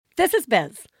This is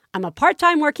Biz. I'm a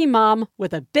part-time working mom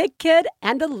with a big kid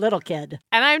and a little kid.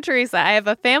 And I'm Teresa. I have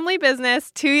a family business,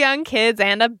 2 young kids,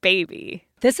 and a baby.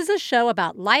 This is a show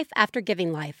about life after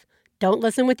giving life. Don't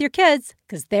listen with your kids,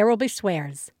 because there will be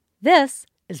swears. This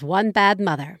is One Bad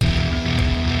Mother.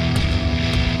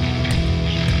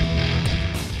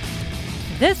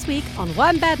 This week on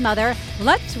One Bad Mother,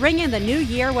 let's ring in the new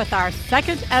year with our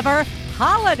second ever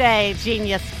Holiday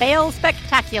Genius Fail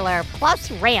Spectacular plus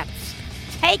Rants.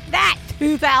 Take that,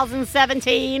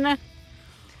 2017.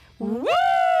 Woo!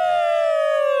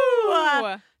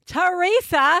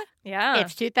 Teresa, Yeah.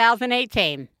 it's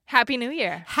 2018. Happy New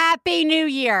Year. Happy New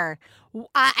Year.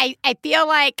 I feel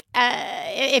like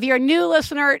if you're a new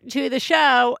listener to the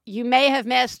show, you may have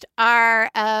missed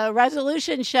our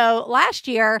resolution show last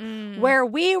year where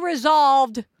we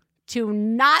resolved to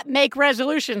not make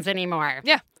resolutions anymore.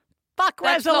 Yeah. Fuck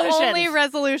That's resolutions. the only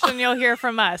resolution you'll hear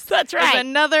from us. That's right. Is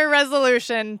another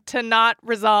resolution to not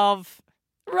resolve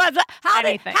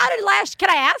anything. Can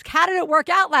I ask, how did it work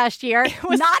out last year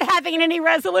not having any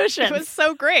resolutions? It was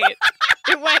so great.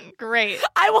 It went great.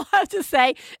 I will have to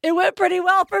say, it went pretty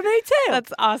well for me, too.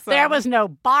 That's awesome. There was no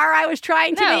bar I was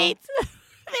trying to No. meet.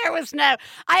 There was no...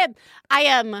 I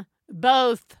am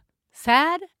both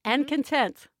sad and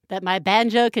content that my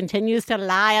banjo continues to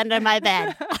lie under my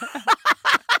bed.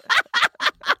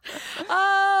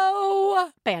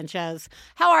 Oh, banjos.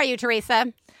 How are you,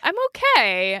 Teresa? I'm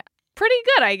okay. Pretty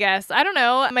good, I guess. I don't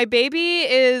know. My baby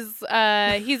is,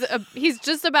 he's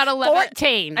just about 11.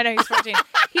 14. I know, he's 14.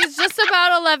 He's just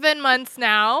about 11 months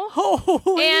now.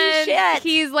 Holy And shit.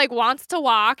 he's like wants to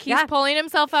walk. He's Yeah. pulling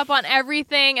himself up on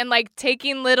everything and like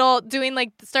starting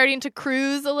to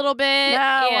cruise a little bit.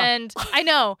 No. And I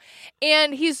know.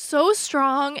 And he's so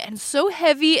strong and so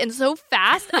heavy and so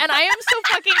fast. And I am so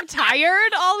fucking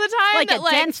tired all the time. like a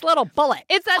dense little bullet.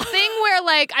 It's that thing where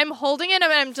like I'm holding it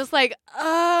and I'm just like, like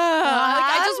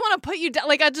I just want to put you down.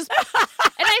 Like and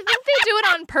I think they do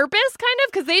it on purpose kind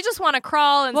of because they just want to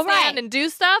crawl and stand and do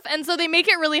stuff. And so they make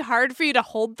it really hard for you to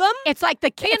hold them. It's like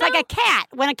like a cat.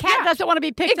 When a cat doesn't want to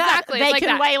be picked up, Exactly, they it's like can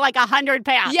that. weigh like 100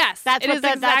 pounds. Yes, that's it what is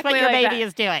that's exactly what your like baby that.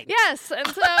 is doing. Yes. And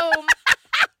so,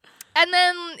 and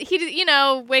then he,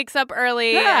 wakes up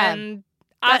early and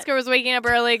Oscar was waking up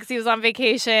early because he was on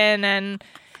vacation. And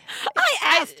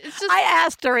I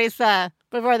asked Teresa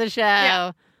before the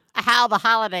show how the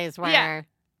holidays were. Yeah.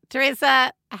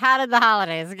 Teresa, how did the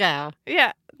holidays go?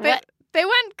 yeah, they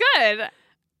went good.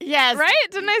 Yes. Right?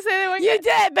 Didn't I say they went You good?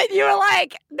 did, but you were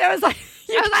like, there was like,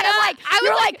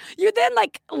 you then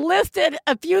listed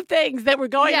a few things that were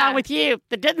going on with you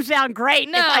that didn't sound great.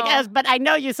 No. But I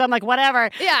know you, so I'm like, whatever.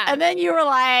 Yeah. And then you were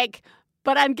like,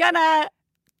 but I'm gonna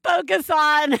focus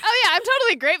on. Oh, yeah, I'm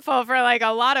totally grateful for, like, a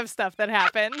lot of stuff that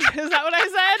happened. Is that what I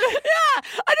said?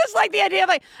 Yeah. I just like the idea of,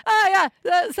 like, oh,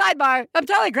 yeah, sidebar. I'm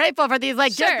totally grateful for these,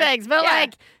 like, good things. But,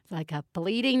 like, it's like a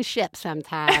bleeding ship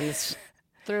sometimes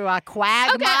through a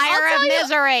quagmire of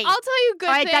misery. I'll tell you good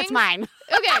All right, things. that's mine.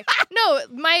 Okay. No,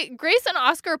 my Grace and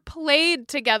Oscar played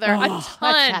together a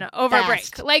ton over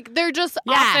break. Like, they're just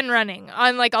off and running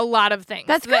on, like, a lot of things.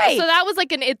 That's great. So that was,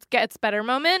 like, an it gets better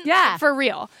moment. Yeah. For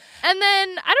real. And then,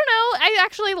 I don't know, I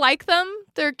actually like them.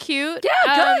 They're cute.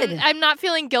 Yeah, good. I'm not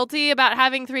feeling guilty about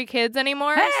having 3 kids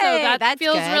anymore. Hey, so that that's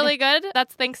feels good. really good.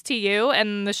 That's thanks to you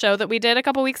and the show that we did a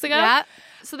couple weeks ago. Yeah.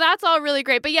 So that's all really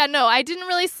great. But yeah, no, I didn't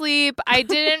really sleep. I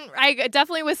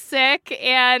definitely was sick.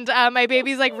 And my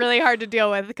baby's like really hard to deal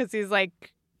with because he's like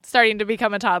starting to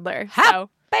become a toddler. Happy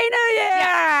New Year!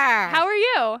 Yeah. How are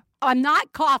you? I'm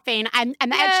not coughing. I'm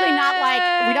actually not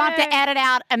like, we don't have to edit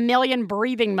out a million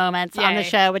breathing moments on the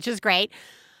show, which is great.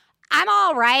 I'm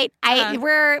all right.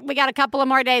 We got a couple of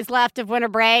more days left of winter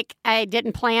break. I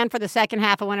didn't plan for the second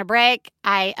half of winter break.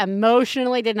 I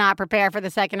emotionally did not prepare for the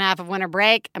second half of winter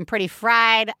break. I'm pretty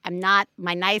fried. I'm not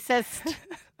my nicest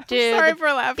to Sorry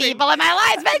for laughing. people in my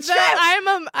life. But it's true.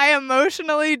 I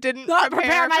emotionally didn't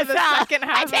prepare for the myself. second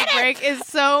half of the break is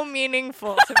so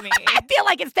meaningful to me. I feel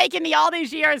like it's taken me all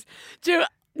these years to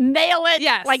nail it,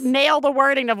 like nail the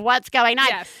wording of what's going on.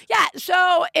 Yes. Yeah,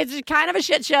 so it's kind of a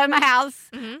shit show in my house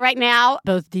right now,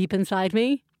 both deep inside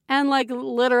me and like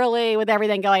literally with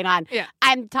everything going on. Yeah.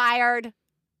 I'm tired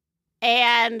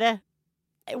and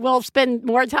we'll spend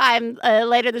more time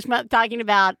later this month talking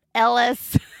about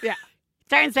Ellis. Yeah.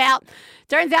 Turns out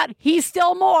he's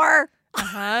still more.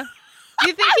 Uh-huh. Do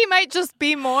you think he might just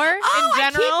be more in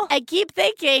general? I keep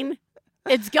thinking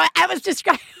it's going. I was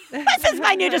describing. This is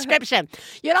my new description.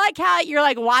 You know, like how you're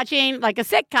like watching like a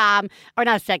sitcom or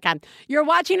not a sitcom. You're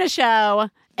watching a show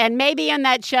And maybe in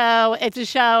that show, it's a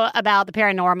show about the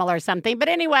paranormal or something. But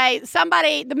anyway,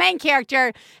 the main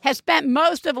character, has spent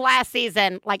most of last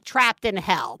season like trapped in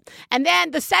hell. And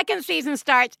then the second season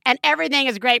starts and everything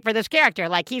is great for this character.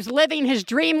 Like he's living his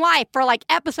dream life for like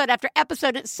episode after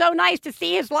episode. It's so nice to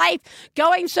see his life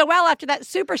going so well after that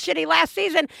super shitty last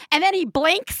season. And then he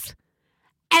blinks.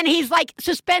 And he's like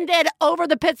suspended over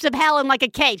the pits of hell in like a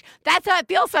cage. That's how it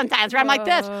feels sometimes, where I'm like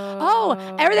this.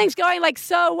 Oh, everything's going like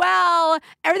so well.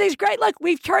 Everything's great. Look,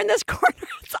 we've turned this corner.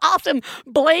 It's awesome.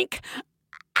 Blink.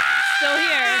 Still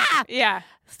here. Yeah.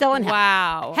 Still in hell.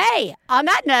 Wow. Hey, on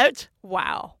that note.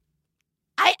 Wow.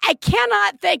 I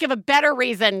cannot think of a better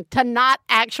reason to not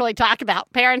actually talk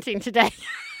about parenting today.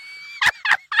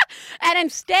 And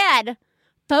instead,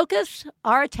 focus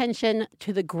our attention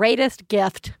to the greatest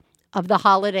gift of the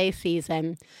holiday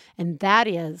season, and that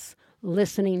is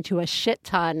listening to a shit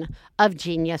ton of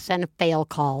genius and fail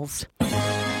calls.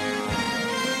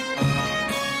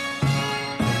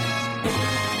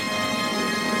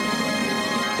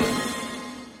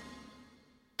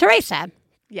 Teresa.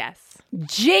 Yes.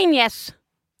 Genius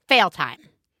fail time.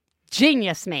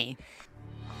 Genius me.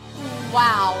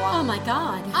 Wow. Oh my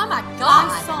God. Oh my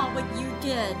God. I saw what you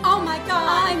did. Oh my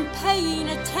God. I'm paying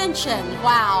attention.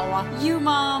 Wow. You,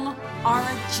 Mom, are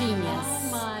a genius. Oh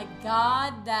my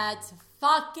God, that's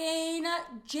fucking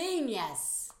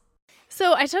genius.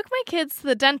 So I took my kids to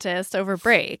the dentist over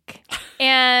break,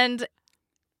 and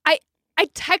I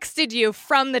texted you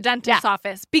from the dentist's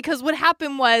office because what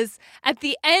happened was at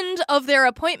the end of their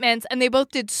appointments, and they both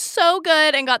did so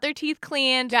good and got their teeth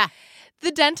cleaned. Yeah.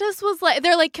 The dentist was like,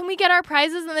 they're like, can we get our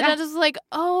prizes? And the dentist was like,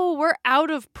 oh, we're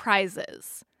out of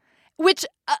prizes. Which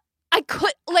I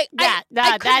could, like,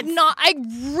 I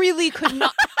really could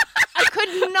not, I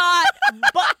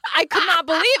could not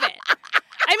believe it.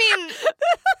 I mean,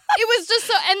 it was just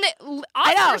so, and the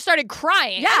officer started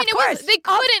crying. Yeah, I mean, of course. They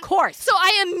couldn't. Of course. So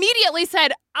I immediately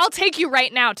said, I'll take you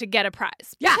right now to get a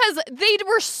prize. Yeah. Because they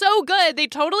were so good. They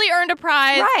totally earned a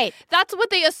prize. Right. That's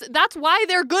why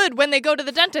they're good when they go to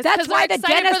the dentist. That's why the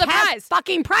dentist for the has prize.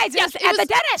 fucking prizes at the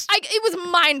dentist. It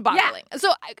was mind-boggling. Yeah.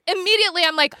 So immediately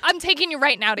I'm like, I'm taking you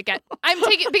right now because I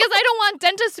don't want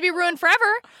dentists to be ruined forever.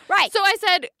 Right. So I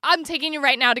said, I'm taking you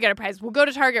right now to get a prize. We'll go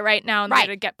to Target right now and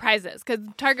to get prizes because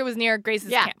Target was near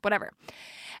Grace's camp, whatever.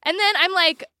 And then I'm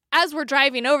like, as we're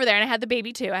driving over there, and I had the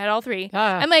baby too. I had all three.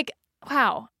 I'm like,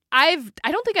 wow, I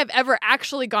don't think I've ever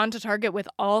actually gone to Target with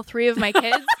all three of my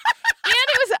kids. And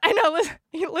it was, I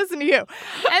know, listen to you. And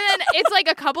then it's like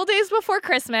a couple days before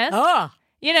Christmas. Oh.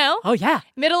 You know? Oh, yeah.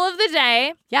 Middle of the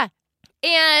day. Yeah.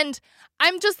 And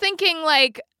I'm just thinking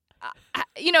like,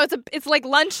 it's like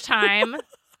lunchtime.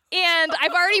 And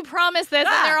I've already promised this,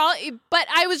 and but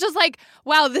I was just like,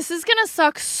 wow, this is gonna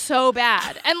suck so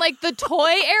bad. And like the toy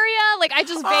area, like I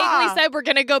just vaguely said we're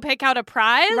gonna go pick out a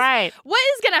prize. Right. What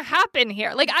is gonna happen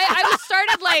here? Like I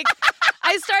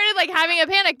started having a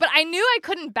panic, but I knew I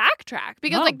couldn't backtrack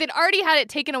because like they'd already had it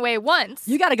taken away once.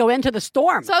 You got to go into the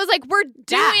storm. So I was like, we're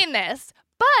doing this,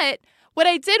 but. What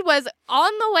I did was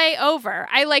on the way over,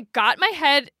 I like got my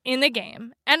head in the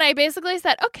game and I basically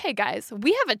said, okay, guys,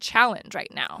 we have a challenge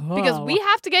right now because we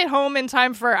have to get home in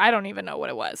time for, I don't even know what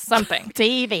it was, something.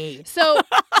 TV. So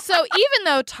even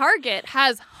though Target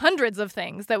has hundreds of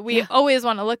things that we always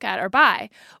want to look at or buy,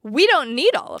 we don't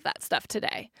need all of that stuff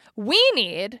today. We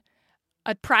need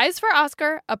a prize for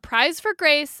Oscar, a prize for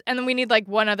Grace, and then we need like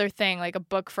one other thing, like a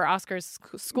book for Oscar's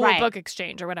school book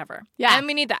exchange or whatever. Yeah. And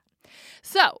we need that.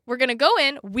 So we're going to go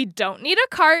in. We don't need a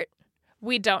cart.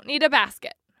 We don't need a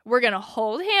basket. We're going to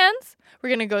hold hands. We're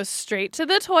going to go straight to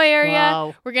the toy area.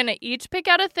 Wow. We're going to each pick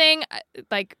out a thing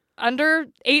like under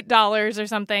 $8 or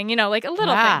something, like a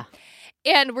little thing.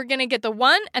 And we're going to get the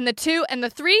 1 and the 2 and the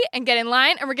 3 and get in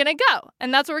line and we're going to go.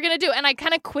 And that's what we're going to do. And I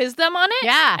kind of quizzed them on it.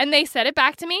 Yeah. And they said it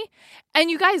back to me.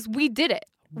 And you guys, we did it.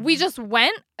 We just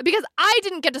went because I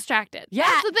didn't get distracted. Yeah.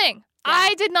 That's the thing. Yeah.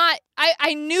 I did not.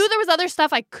 I knew there was other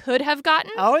stuff I could have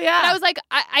gotten. Oh, yeah. But I was like,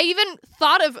 I even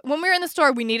thought of when we were in the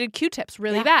store, we needed Q-tips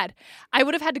really bad. I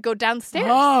would have had to go downstairs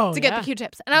to get the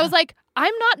Q-tips. And I was like,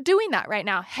 I'm not doing that right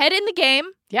now. Head in the game.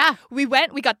 Yeah. We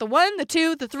went, we got the 1, the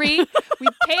 2, the 3. We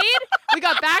paid. We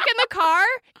got back in the car.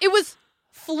 It was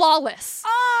flawless.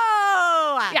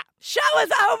 Oh. Yeah. Show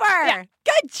is over. Yeah.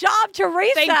 Good job,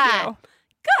 Teresa. Thank you.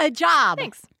 Good job.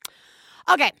 Thanks.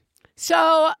 Okay.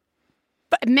 So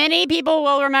many people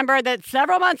will remember that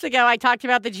several months ago, I talked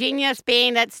about the genius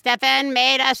being that Stefan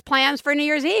made us plans for New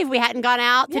Year's Eve. We hadn't gone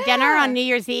out to dinner on New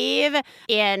Year's Eve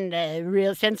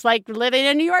since like living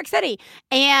in New York City.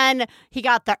 And he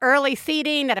got the early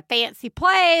seating at a fancy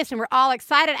place and we're all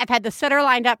excited. I've had the sitter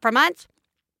lined up for months.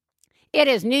 It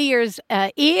is New Year's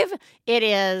Eve. It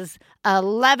is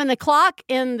 11 o'clock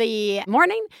in the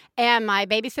morning, and my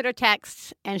babysitter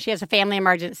texts, and she has a family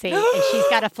emergency, and she's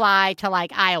got to fly to,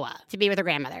 like, Iowa to be with her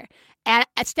grandmother. And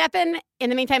Stefan, in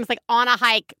the meantime, is, like, on a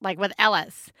hike, like, with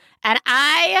Ellis. And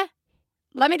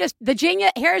here's the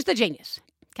genius,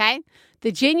 okay?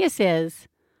 The genius is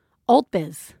Old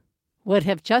Biz would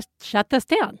have just shut this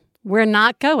down. We're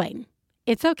not going.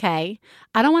 It's okay.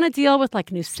 I don't want to deal with,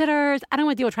 like, new sitters. I don't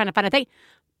want to deal with trying to find a thing.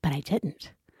 But I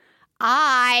didn't.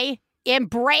 I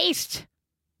embraced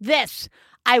this.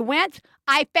 I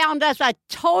found us a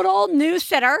total new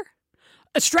sitter,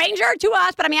 a stranger to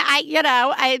us, but I mean,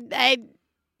 I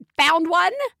found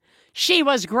one. She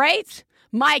was great.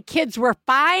 My kids were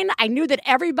fine. I knew that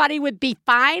everybody would be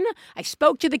fine. I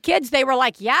spoke to the kids. They were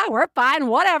like, yeah, we're fine,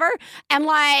 whatever. And,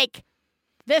 like,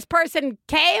 this person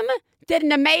came, did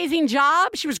an amazing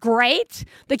job. She was great.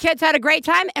 The kids had a great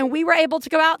time, and we were able to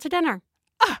go out to dinner.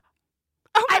 Oh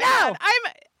my I know. God.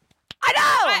 I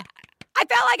know. I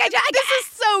felt like this is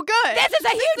so good. This is a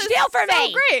huge deal for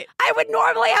me. So great. I would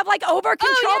normally have, like,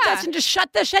 over-controlled this and just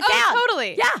shut this shit down.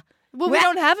 Totally. Yeah. Well, we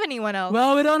don't have anyone else.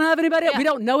 Well, we don't have anybody else. We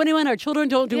don't know anyone. Our children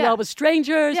don't do well with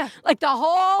strangers. Yeah. Like, the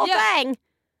whole thing.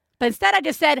 But instead, I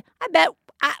just said, I bet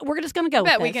we're just going to go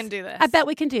with this. I bet we can do this. I bet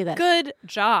we can do this. Good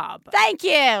job. Thank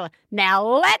you. Now,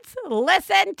 let's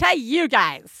listen to you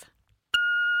guys.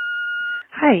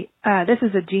 Hi, this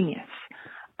is a genius.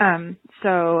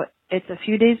 So it's a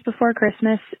few days before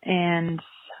Christmas and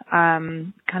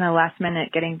kind of last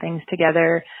minute getting things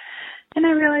together. And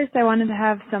I realized I wanted to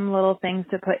have some little things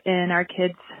to put in our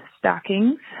kids'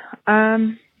 stockings.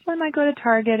 So I might go to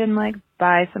Target and, like,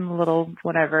 buy some little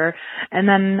whatever. And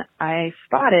then I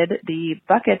spotted the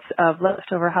buckets of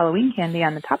leftover Halloween candy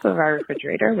on the top of our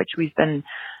refrigerator, which we've been,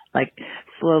 like,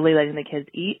 slowly letting the kids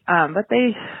eat. But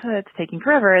it's taking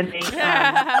forever, and they still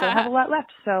have a lot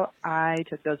left. So I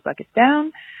took those buckets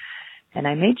down, and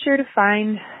I made sure to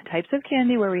find types of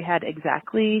candy where we had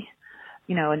exactly,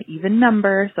 an even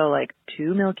number. So, like,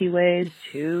 2 Milky Ways,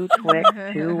 2 Twix,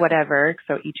 2 whatever.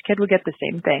 So each kid would get the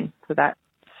same thing. So that's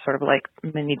sort of like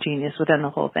mini genius within the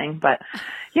whole thing. But,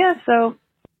 yeah, so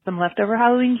some leftover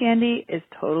Halloween candy is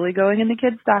totally going in the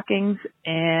kids' stockings,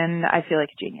 and I feel like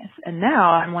a genius. And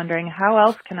now I'm wondering, how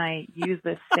else can I use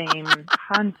this same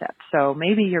concept? So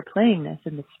maybe you're playing this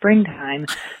in the springtime.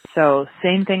 So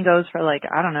same thing goes for, like,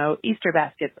 I don't know, Easter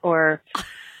baskets, or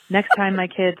next time my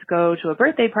kids go to a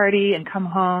birthday party and come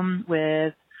home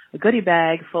with a goodie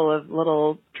bag full of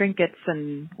little trinkets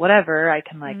and whatever, I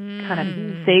can, like, kind of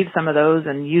save some of those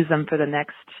and use them for the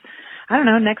next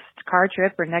car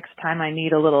trip, or next time I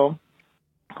need a little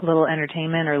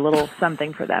entertainment or a little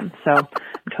something for them. So I'm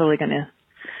totally going to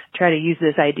try to use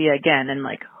this idea again and,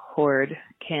 like, hoard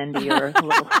candy or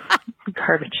little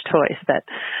garbage toys that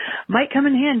might come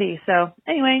in handy. So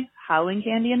anyway, Halloween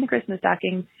candy in the Christmas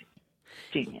stockings.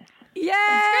 Genius. Yay!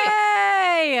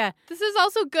 That's great. This is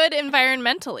also good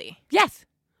environmentally. Yes.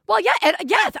 Well, yeah, and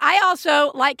yes, I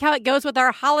also like how it goes with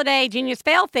our holiday Genius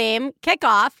Fail theme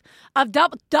kickoff of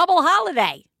double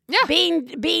holiday. Yeah.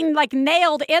 Being like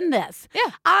nailed in this.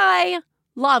 Yeah. I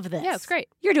love this. Yeah, it's great.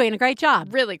 You're doing a great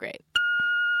job. Really great.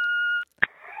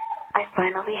 I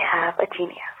finally have a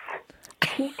genius.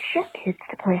 Teach your kids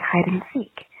to play hide and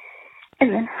seek,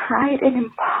 and then hide in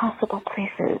impossible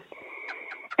places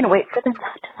and wait for them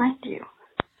not to find you.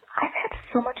 I've had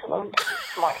so much alone time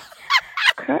this morning.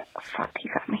 Fuck, you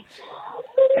got me.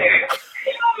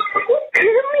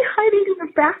 Currently hiding in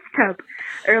the bathtub.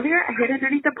 Earlier, I hid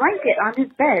underneath a blanket on his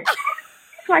bed.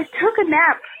 So I took a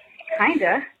nap,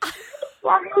 kinda,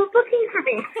 while he was looking for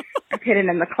me. I've hidden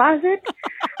in the closet.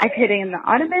 I've hidden in the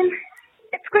ottoman.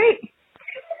 It's great.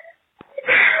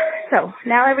 So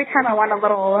now every time I want a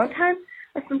little alone time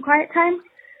or some quiet time,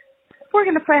 we're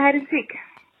going to play hide and seek.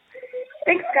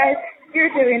 Thanks, guys. You're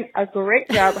doing a great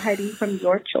job hiding from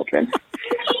your children.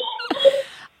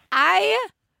 I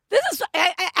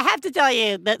have to tell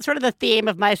you that sort of the theme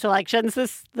of my selections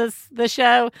this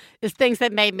show is things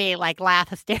that made me, like, laugh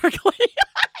hysterically.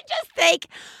 I just think,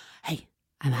 hey,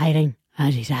 I'm hiding. Oh,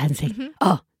 she's hide and seek.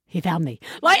 Oh, he found me.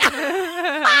 Like,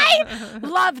 I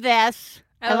love this.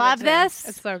 I love this.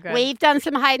 It's so good. We've done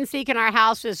some hide and seek in our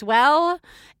house as well.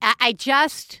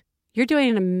 You're doing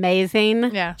an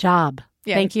amazing job.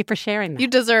 Yeah. Thank you for sharing that. You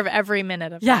deserve every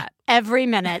minute of that. Every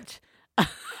minute of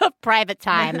private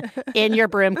time in your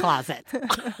broom closet. Hi,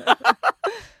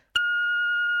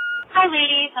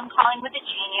 ladies. I'm calling with a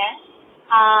genius.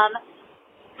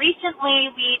 Recently,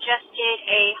 we just did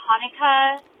a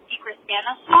Hanukkah Secret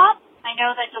Santa swap. I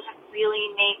know that doesn't really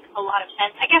make a lot of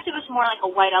sense. I guess it was more like a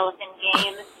white elephant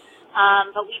game.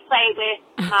 but we play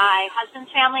with my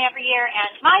husband's family every year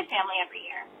and my family every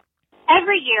year.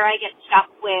 Every year I get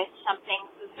stuck with something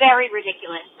very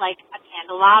ridiculous, like a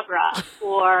candelabra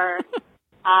or,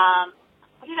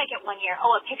 what did I get one year?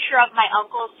 Oh, a picture of my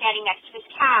uncle standing next to his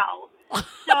cow.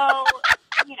 So,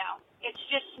 you know, it's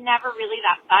just never really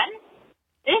that fun.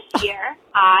 This year,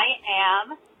 I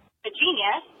am a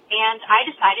genius, and I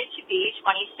decided to be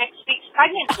 26 weeks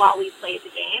pregnant while we played the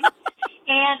game.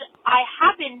 And I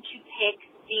happened to pick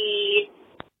the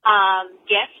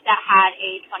gift that had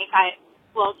a $25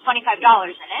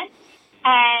 in it.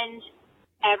 And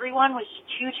everyone was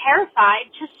too terrified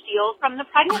to steal from the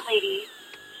pregnant lady.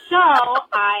 So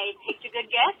I picked a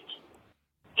good gift,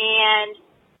 and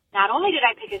not only did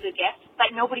I pick a good gift,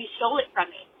 but nobody stole it from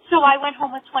me. So I went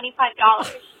home with $25,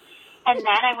 and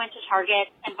then I went to Target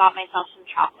and bought myself some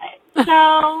chocolate.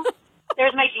 So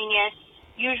there's my genius.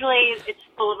 Usually it's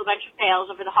full of a bunch of fails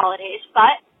over the holidays,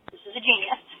 but this is a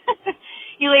genius.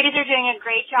 You ladies are doing a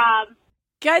great job.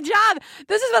 Good job.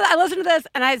 This is what I listened to this,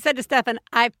 and I said to Stefan,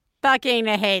 I fucking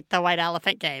hate the white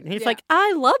elephant game. He's like,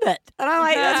 I love it. And I'm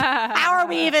like, how are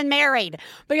we even married?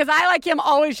 Because I, like him,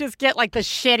 always just get like the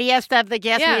shittiest of the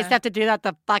gifts. We used to have to do that at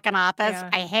the fucking office. Yeah.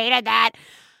 I hated that.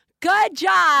 Good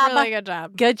job. Really good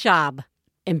job. Good job.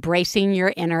 Embracing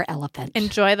your inner elephant.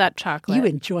 Enjoy that chocolate. You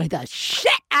enjoy the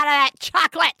shit out of that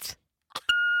chocolate.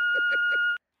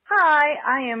 Hi,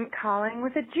 I am calling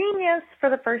with a genius for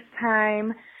the first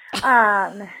time.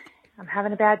 I'm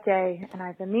having a bad day, and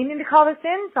I've been meaning to call this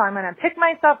in, so I'm going to pick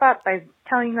myself up by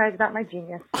telling you guys about my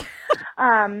genius.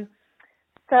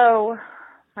 So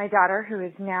my daughter, who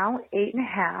is now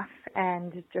 8.5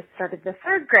 and just started the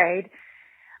 3rd grade,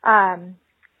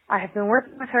 I have been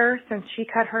working with her since she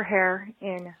cut her hair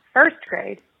in 1st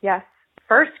grade. Yes,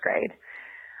 1st grade.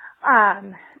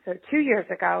 So 2 years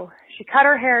ago, she cut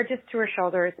her hair just to her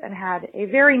shoulders and had a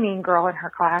very mean girl in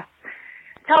her class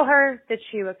tell her that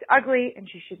she looked ugly and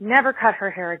she should never cut her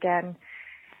hair again.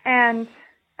 And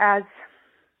as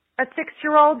a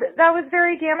 6-year-old, that was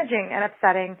very damaging and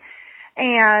upsetting.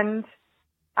 And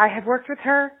I have worked with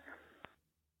her,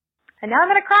 and now I'm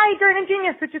going to cry during a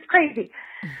genius, which is crazy.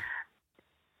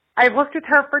 I've worked with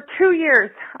her for 2 years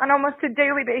on almost a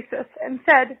daily basis and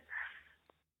said,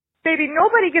 baby,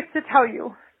 nobody gets to tell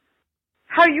you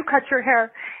how you cut your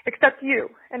hair except you.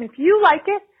 And if you like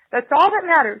it, that's all that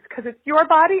matters, because it's your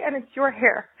body and it's your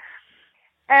hair.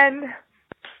 And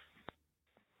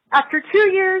after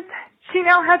 2 years, she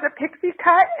now has a pixie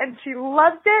cut, and she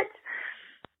loves it.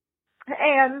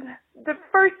 And the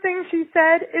first thing she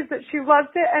said is that she loves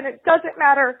it, and it doesn't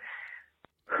matter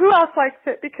who else likes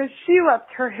it, because she loves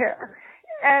her hair.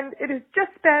 And it has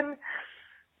just been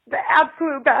the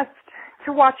absolute best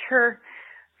to watch her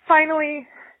finally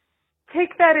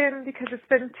take that in, because it's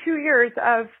been 2 years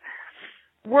of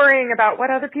worrying about what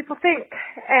other people think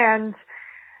and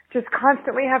just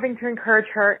constantly having to encourage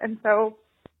her. And so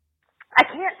I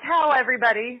can't tell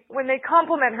everybody when they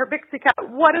compliment her pixie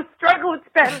cut what a struggle it's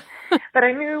been, but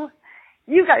I knew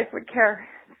you guys would care.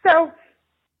 So,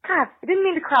 God, I didn't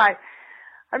mean to cry.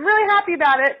 I'm really happy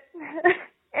about it.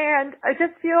 And I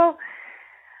just feel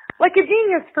like a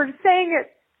genius for saying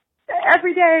it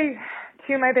every day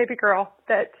to my baby girl,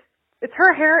 that it's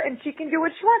her hair and she can do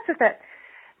what she wants with it.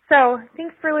 So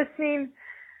thanks for listening.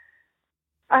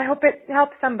 I hope it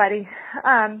helps somebody.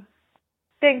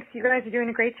 Thanks. You guys are doing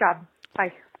a great job.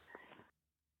 Bye.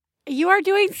 You are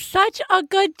doing such a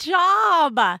good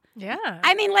job. Yeah.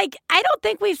 I mean, like, I don't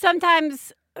think we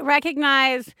sometimes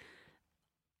recognize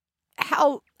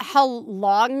how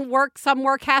long some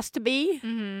work has to be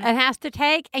and has to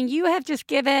take. And you have just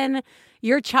given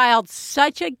your child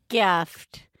such a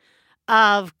gift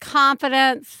of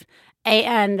confidence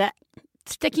and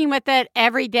sticking with it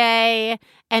every day.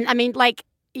 And I mean, like,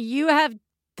 you have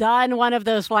done one of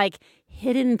those like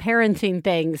hidden parenting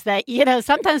things that, you know,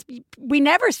 sometimes we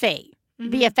never see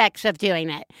the effects of doing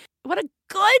it. What a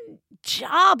good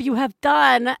job you have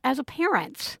done as a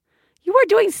parent. You are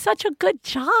doing such a good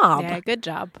job. Yeah, good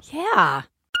job. Yeah.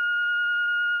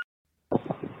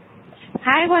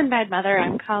 Hi, One Bad Mother.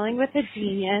 I'm calling with a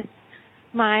genius.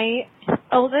 My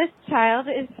oldest child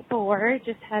is 4,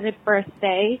 just had a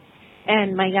birthday,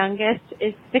 and my youngest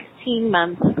is 16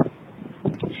 months.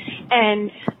 And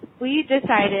we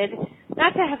decided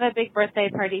not to have a big birthday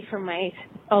party for my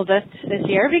oldest this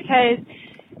year because,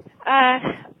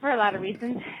 for a lot of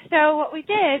reasons. So what we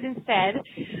did instead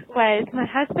was my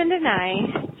husband and I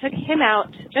took him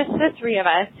out, just the 3 of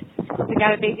us. We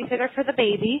got a babysitter for the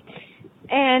baby,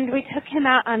 and we took him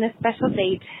out on a special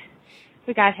date.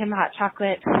 We got him hot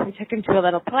chocolate. We took him to a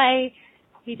little play.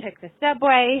 He took the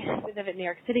subway. We live in New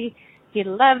York City. He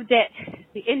loved it.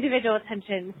 The individual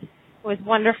attention was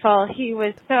wonderful. He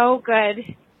was so good,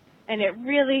 and it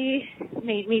really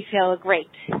made me feel great.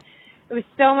 It was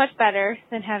so much better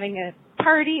than having a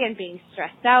party and being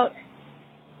stressed out.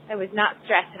 I was not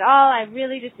stressed at all. I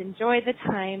really just enjoyed the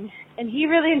time, and he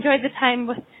really enjoyed the time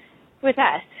with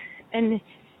us. And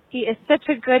he is such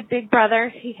a good big brother.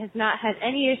 He has not had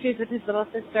any issues with his little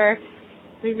sister.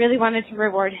 We really wanted to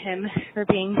reward him for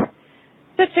being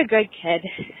such a good kid.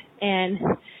 And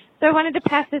so I wanted to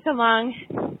pass this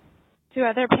along to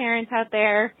other parents out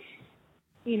there.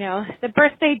 You know, the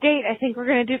birthday date, I think we're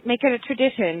going to make it a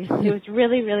tradition. It was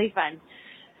really, really fun.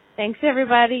 Thanks,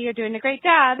 everybody. You're doing a great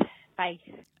job. Bye.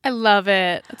 I love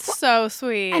it. It's so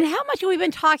sweet. And how much have we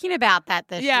been talking about that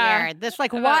this year? This,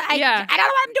 like, what? I don't know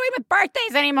what I'm doing with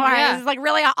birthdays anymore. Yeah. This is, like,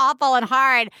 really awful and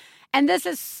hard. And this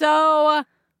is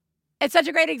it's such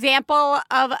a great example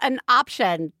of an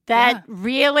option that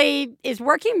really is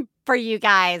working for you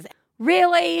guys.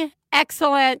 Really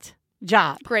excellent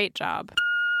job. Great job.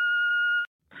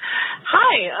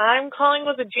 Hi, I'm calling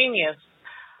with a genius.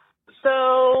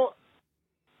 So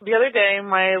the other day,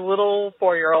 my little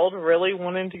 4-year-old really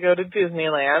wanted to go to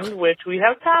Disneyland, which we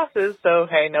have passes, so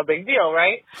hey, no big deal,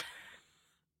 right?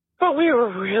 But we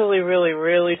were really, really,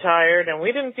 really tired, and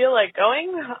we didn't feel like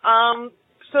going.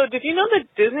 So did you know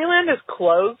that Disneyland is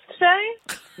closed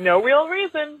today? No real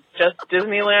reason, just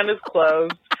Disneyland is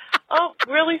closed. Oh,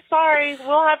 really sorry.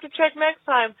 We'll have to check next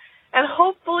time. And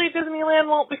hopefully Disneyland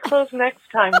won't be closed next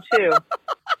time, too.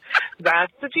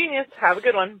 That's the genius. Have a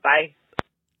good one. Bye.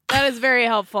 That is very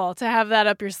helpful to have that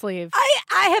up your sleeve.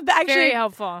 I have actually very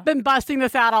helpful. Been busting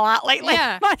this out a lot lately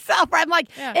myself. I'm like,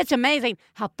 it's amazing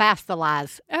how fast the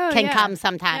lies can come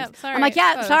sometimes. Yeah, sorry, I'm like,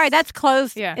 sorry, that's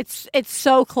closed. Yeah. It's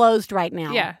so closed right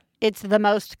now. Yeah. It's the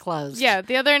most closed. Yeah,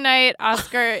 the other night,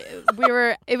 Oscar,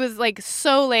 it was like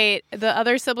so late. The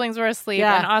other siblings were asleep,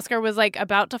 and Oscar was like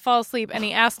about to fall asleep, and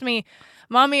he asked me,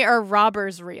 Mommy, are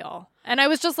robbers real? And I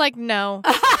was just like, no.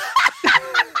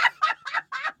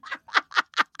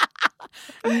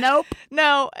 Nope.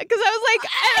 No, because I was like,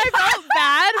 and I felt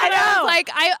bad, but I was like,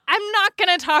 I'm not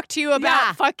going to talk to you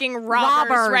about fucking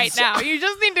robbers right now. You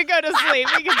just need to go to sleep.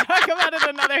 We can talk about it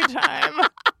another time.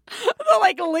 The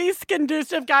like least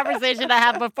conducive conversation to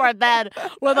have before bed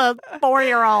with a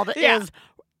 4-year-old is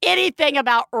anything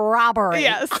about robbery.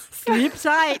 Yes. Sleep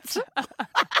tight.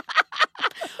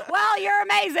 Well, you're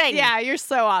amazing. Yeah, you're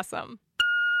so awesome.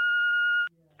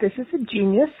 This is a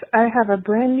genius. I have a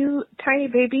brand new tiny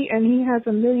baby, and he has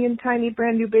a million tiny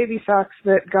brand new baby socks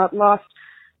that got lost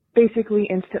basically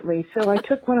instantly. So I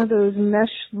took one of those mesh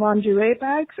lingerie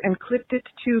bags and clipped it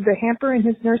to the hamper in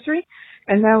his nursery.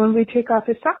 And now when we take off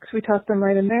his socks, we toss them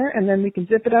right in there, and then we can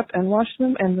zip it up and wash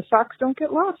them, and the socks don't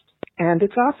get lost. And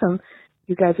it's awesome.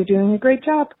 You guys are doing a great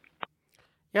job.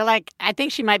 You're like, I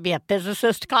think she might be a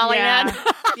physicist calling in.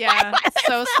 Yeah,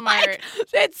 so smart.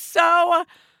 It's so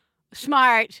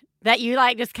smart that you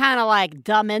like just kind of like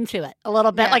dumb into it a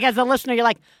little bit. Like as a listener, you're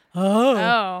like,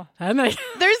 that makes...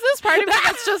 There's this part of me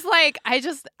that's just like,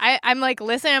 I'm like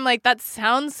listening. I'm like, that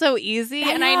sounds so easy,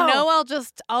 and I know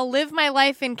I'll live my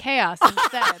life in chaos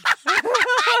instead.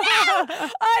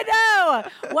 I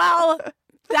know. Well,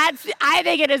 I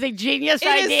think it is a genius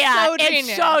idea.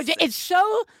 Is so genius. It's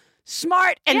so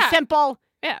smart and simple.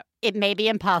 Yeah, it may be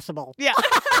impossible. Yeah.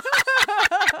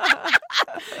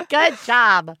 Good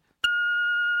job.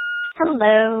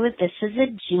 Hello, this is a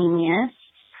genius.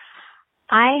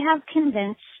 I have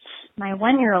convinced my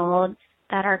 1-year-old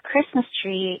that our Christmas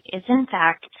tree is in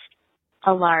fact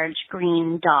a large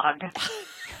green dog.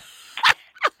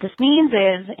 This means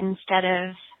is instead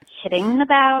of hitting the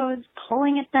boughs,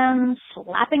 pulling at them,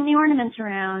 slapping the ornaments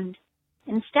around,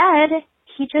 instead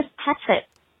he just pets it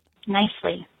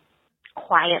nicely,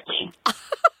 quietly.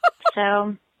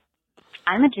 So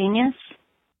I'm a genius.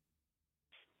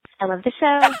 I love the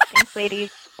show. Thanks,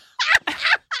 ladies.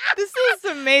 This is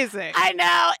amazing. I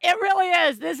know. It really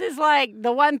is. This is like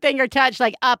the one finger touch,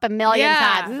 like up a million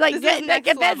times. It's like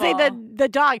convincing the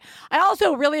dog. I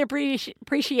also really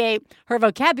appreciate her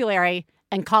vocabulary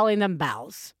and calling them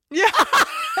bows. Yeah.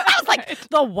 I was like,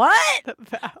 the what?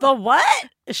 The what?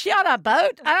 Is she on a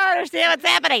boat? I don't understand what's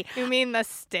happening. You mean the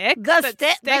sticks? The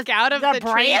stick out of the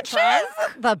branches?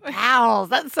 tree The boughs.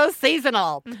 That's so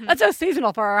seasonal. Mm-hmm. That's so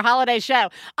seasonal for our holiday show.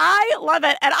 I love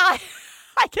it. And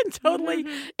I can totally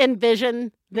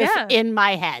envision this in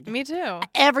my head. Me too.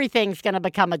 Everything's going to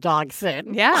become a dog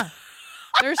soon. Yeah.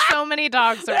 There's so many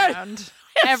dogs around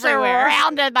everywhere.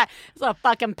 Surrounded by... There's a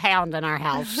fucking pound in our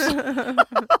house.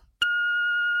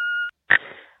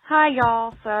 Hi,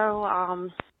 y'all. So,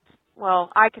 well,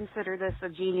 I consider this a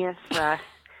genius. It's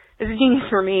a genius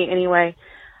for me anyway.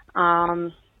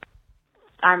 I'm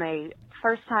a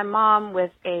first-time mom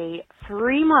with a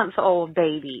 3-month-old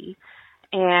baby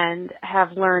and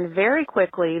have learned very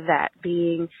quickly that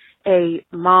being a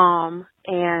mom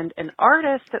and an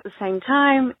artist at the same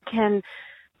time can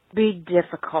be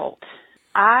difficult.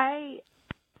 I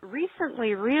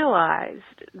recently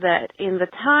realized that in the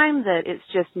time that it's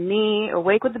just me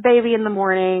awake with the baby in the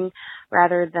morning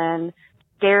rather than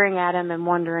staring at him and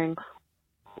wondering,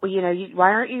 well,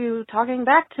 why aren't you talking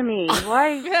back to me?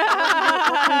 What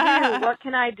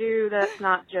can I do that's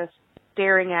not just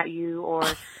staring at you or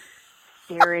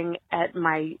staring at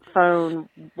my phone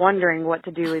wondering what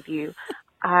to do with you?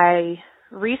 I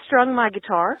restrung my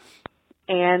guitar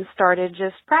and started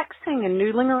just practicing and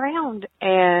noodling around,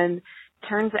 and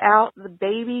turns out the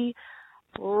baby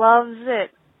loves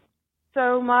it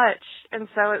so much. And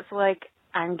so it's like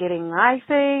I'm getting my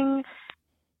thing.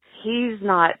 He's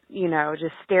not,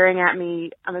 just staring at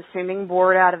me, I'm assuming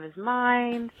bored out of his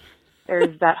mind.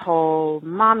 There's that whole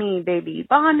mommy-baby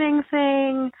bonding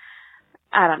thing.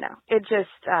 I don't know. It just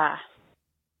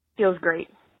feels great.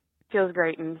 Feels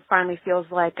great, and finally feels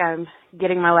like I'm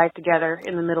getting my life together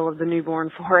in the middle of the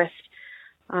newborn forest.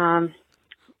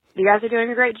 You guys are doing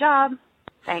a great job.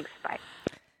 Thanks. Bye.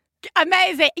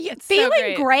 Amazing.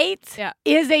 Feeling so great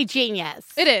is a genius.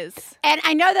 It is. And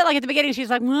I know that at the beginning she's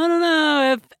like, well, I don't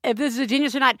know if this is a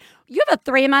genius or not. You have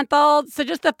a 3-month-old, so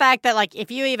just the fact that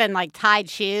if you even tied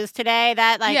shoes today,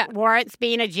 that warrants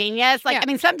being a genius. I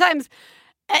mean, sometimes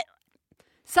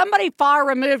somebody far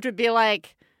removed would be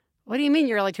like, what do you mean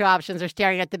your only two options are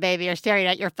staring at the baby or staring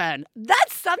at your phone?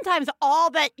 That's sometimes all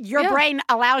that your brain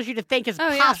allows you to think is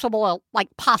possible,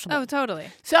 possible. Oh, totally.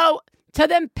 So to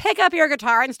then pick up your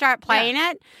guitar and start playing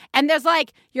it, and there's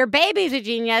your baby's a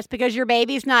genius because your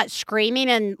baby's not screaming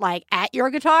and at your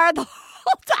guitar the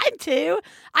whole time too.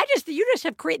 You just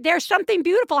have there's something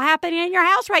beautiful happening in your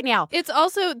house right now. It's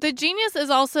also, the genius is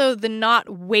also the not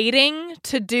waiting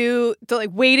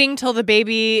waiting till the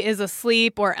baby is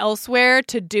asleep or elsewhere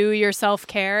to do your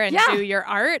self-care and do your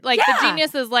art. The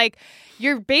genius is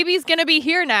your baby's gonna be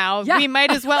here now. Yeah. We might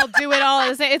as well do it all.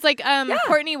 It's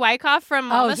Courtney Wyckoff from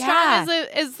Mama Strong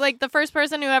is the first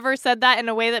person who ever said that in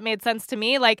a way that made sense to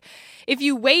me. If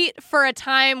you wait for a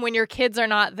time when your kids are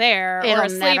not there or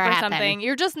asleep or something,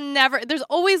 you're just never. There's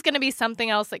always going to be something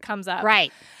else that comes up,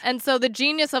 right? And so the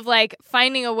genius of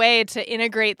finding a way to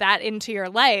integrate that into your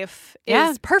life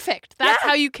is perfect. That's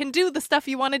how you can do the stuff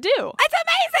you want to do. It's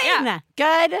amazing. Yeah.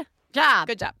 Good job.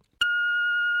 Good job.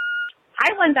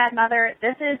 Hi, One Bad Mother.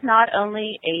 This is not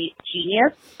only a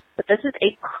genius, but this is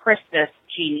a Christmas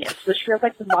genius, which feels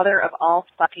like the mother of all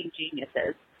fucking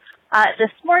geniuses.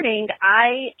 This morning,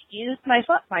 I used my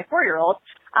 4-year-old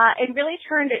and really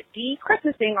turned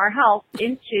de-Christmasing our house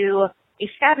into a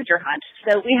scavenger hunt.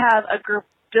 So we have a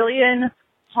billion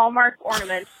Hallmark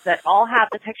ornaments that all have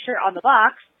the picture on the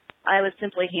box. I would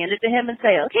simply hand it to him and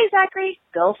say, okay, Zachary,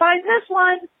 go find this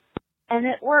one. And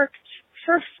it worked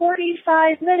for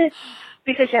 45 minutes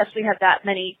because, yes, we have that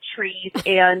many trees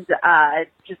and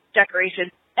just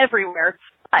decorations everywhere.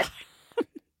 But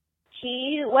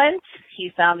he went,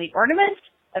 he found the ornament,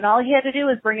 and all he had to do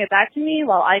was bring it back to me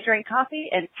while I drank coffee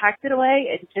and packed it away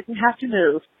and didn't have to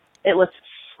move. It was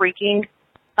freaking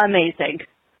amazing.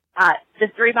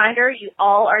 Just a reminder, you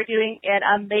all are doing an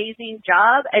amazing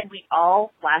job, and we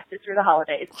all lasted through the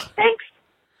holidays. Thanks.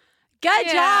 Good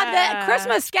job. The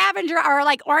Christmas scavenger or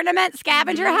ornament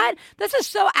scavenger hunt. This is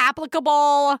so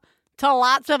applicable to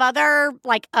lots of other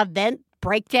event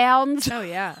breakdowns. Oh,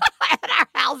 yeah. At our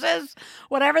houses,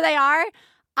 whatever they are.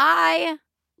 I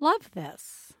love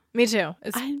this. Me too.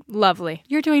 It's lovely.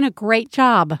 You're doing a great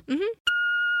job. Mm-hmm.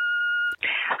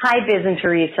 Hi, Biz and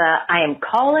Teresa. I am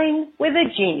calling with a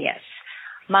genius.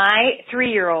 My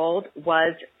 3-year-old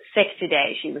was sick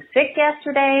today. She was sick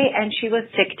yesterday and she was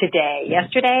sick today.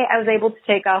 Yesterday, I was able to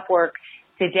take off work.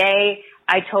 Today,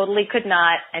 I totally could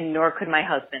not, and nor could my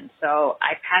husband. So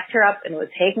I packed her up and was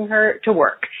taking her to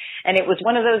work. And it was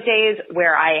one of those days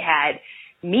where I had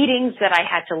meetings that I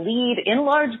had to lead in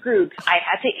large groups. I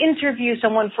had to interview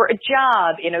someone for a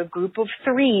job in a group of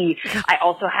 3. I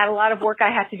also had a lot of work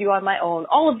I had to do on my own,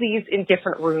 all of these in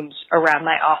different rooms around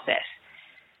my office.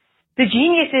 The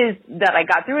genius is that I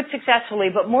got through it successfully,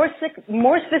 but more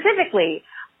specifically,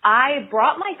 I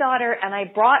brought my daughter and I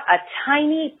brought a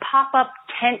tiny pop-up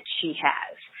tent she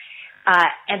has.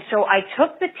 And so I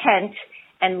took the tent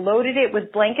and loaded it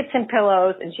with blankets and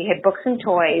pillows, and she had books and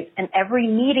toys, and every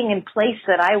meeting and place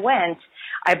that I went,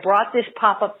 I brought this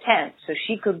pop-up tent so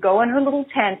she could go in her little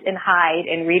tent and hide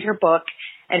and read her book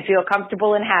and feel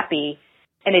comfortable and happy,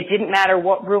 and it didn't matter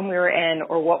what room we were in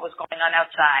or what was going on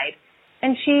outside.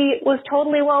 And she was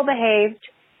totally well-behaved,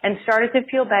 and started to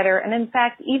feel better, and in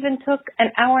fact even took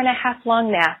an hour-and-a-half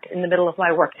long nap in the middle of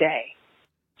my workday.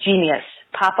 Genius.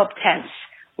 Pop-up tents.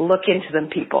 Look into them,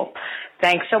 people.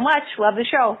 Thanks so much. Love the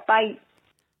show. Bye.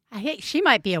 She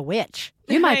might be a witch.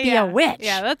 You might be a witch.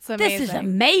 Yeah, that's amazing. This is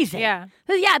amazing. Yeah.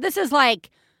 Yeah, this is like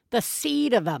the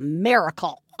seed of a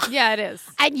miracle. Yeah, it is.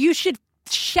 And you should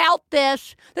shout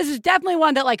this. This is definitely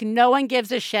one that like no one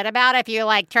gives a shit about. If you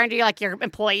like turn to like your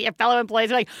fellow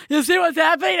employees, like, you see what's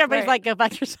happening? Everybody's like, go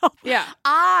fuck yourself. Yeah.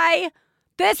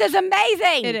 This is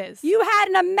amazing. It is. You had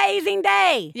an amazing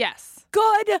day. Yes.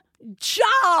 Good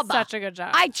job. Such a good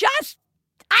job.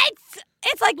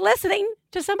 It's like listening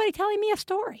to somebody telling me a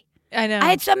story. I know.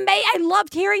 It's amazing. I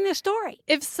loved hearing this story.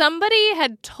 If somebody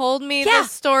had told me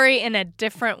this story in a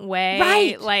different way,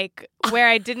 right, like where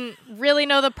I didn't really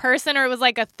know the person, or it was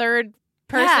like a third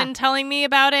person telling me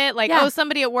about it, like, oh,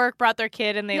 somebody at work brought their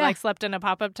kid and they like slept in a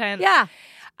pop-up tent. Yeah.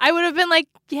 I would have been like,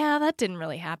 yeah, that didn't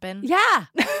really happen. Yeah.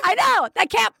 I know. That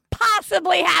can't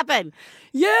possibly happen.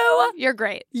 You're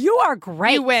great. You are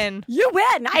great. You win. You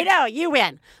win. I know. You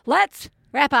win. Let's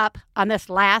wrap up on this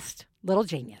last little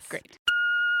genius. Great.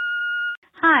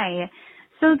 Hi.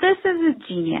 So this is a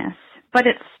genius, but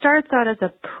it starts out as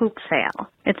a poop fail.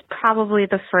 It's probably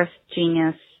the first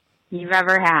genius you've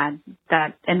ever had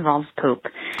that involves poop.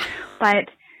 But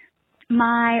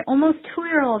my almost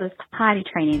 2-year-old is potty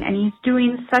training, and he's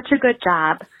doing such a good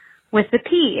job with the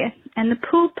pee. And the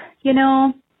poop,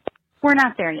 we're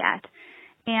not there yet.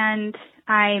 And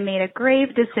I made a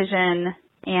grave decision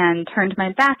and turned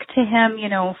my back to him,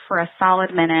 for a solid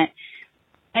minute.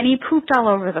 And he pooped all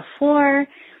over the floor,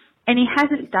 and he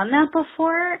hasn't done that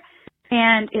before,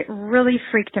 and it really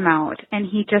freaked him out. And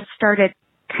he just started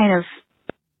kind of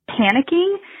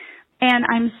panicking, and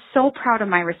I'm so proud of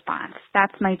my response.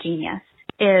 That's my genius,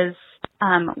 is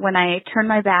when I turned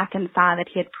my back and saw that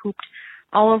he had pooped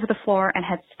all over the floor and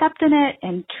had stepped in it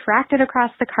and tracked it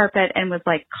across the carpet and was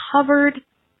like covered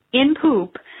in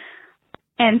poop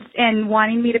and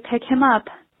wanting me to pick him up,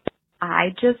 I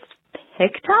just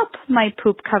picked up my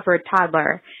poop-covered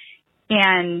toddler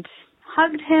and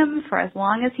hugged him for as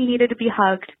long as he needed to be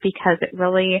hugged, because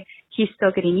he's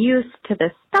still getting used to the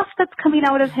stuff that's coming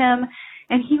out of him,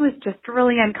 and he was just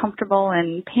really uncomfortable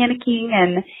and panicking,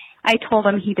 and I told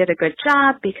him he did a good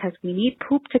job because we need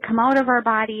poop to come out of our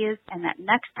bodies, and that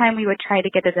next time we would try to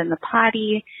get it in the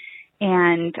potty,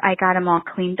 and I got him all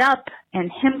cleaned up and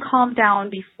him calmed down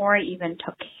before I even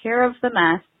took care of the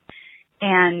mess,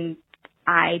 and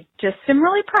I just am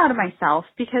really proud of myself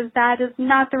because that is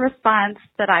not the response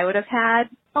that I would have had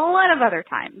a lot of other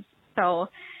times. So,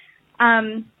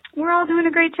 we're all doing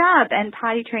a great job, and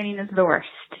potty training is the worst.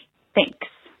 Thanks.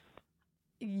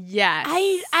 Yes.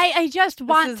 I just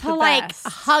want to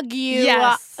hug you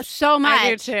so much.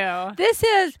 I do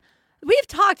too. We've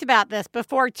talked about this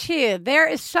before too. There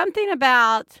is something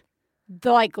about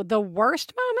the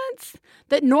worst moments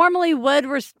that normally would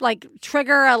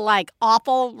trigger a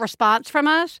awful response from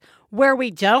us, where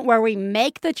we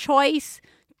make the choice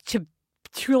to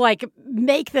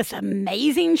make this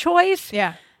amazing choice.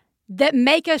 Yeah. That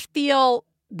make us feel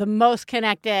the most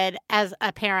connected as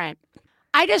a parent.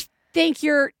 I just think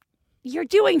you're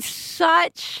doing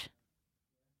such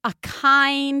a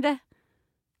kind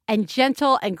and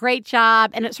gentle and great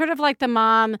job. And it's sort of like the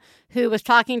mom who was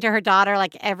talking to her daughter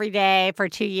every day for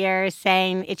 2 years,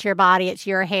 saying, it's your body, it's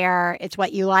your hair, it's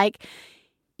what you like.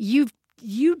 You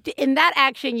in that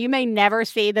action, you may never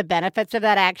see the benefits of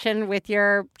that action with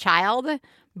your child,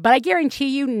 but I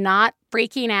guarantee you not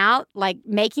freaking out,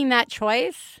 making that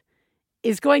choice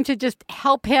is going to just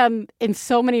help him in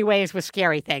so many ways with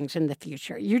scary things in the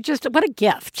future. What a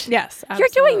gift. Yes,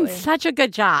 absolutely. You're doing such a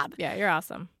good job. Yeah, you're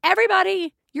awesome.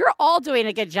 Everybody, you're all doing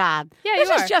a good job. Yeah, This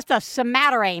is just a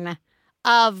smattering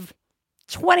of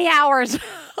 20 hours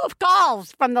of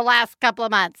calls from the last couple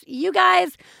of months. You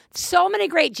guys, so many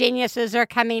great geniuses are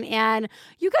coming in.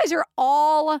 You guys are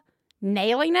all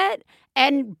nailing it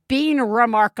and being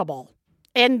remarkable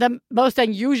in the most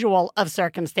unusual of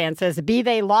circumstances, be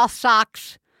they lost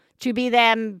socks to be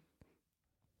them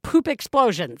poop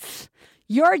explosions.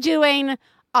 You're doing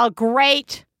a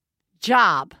great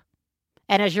job.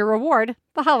 And as your reward,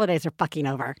 the holidays are fucking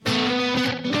over.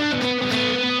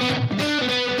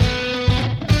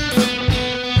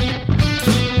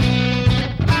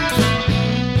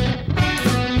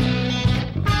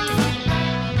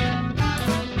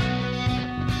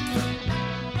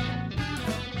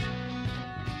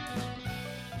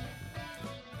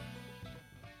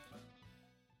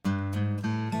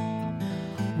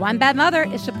 One Bad Mother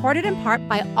is supported in part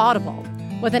by Audible.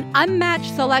 With an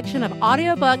unmatched selection of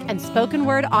audiobook and spoken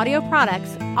word audio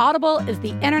products, Audible is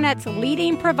the internet's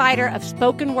leading provider of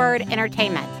spoken word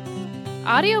entertainment.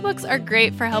 Audiobooks are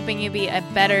great for helping you be a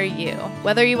better you,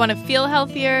 whether you want to feel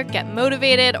healthier, get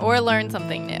motivated, or learn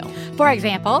something new. For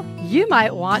example, you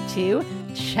might want to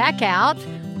check out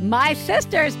my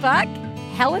sister's book,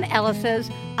 Helen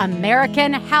Ellis's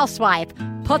American Housewife.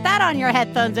 Put that on your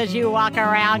headphones as you walk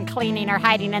around cleaning or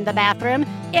hiding in the bathroom.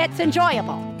 It's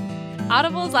enjoyable.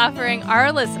 Audible's offering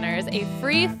our listeners a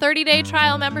free 30-day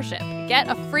trial membership. Get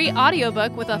a free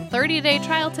audiobook with a 30-day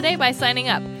trial today by signing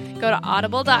up. Go to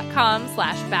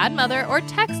audible.com/badmother or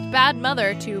text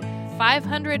badmother to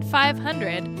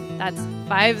 500-500. That's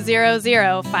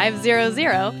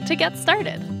 500-500 to get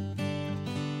started.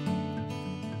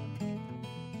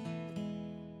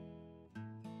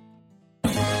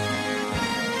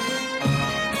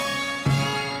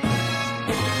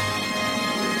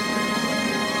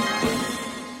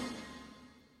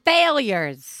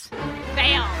 Failures.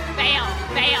 Fail.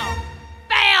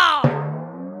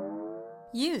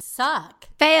 You suck.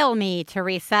 Fail me,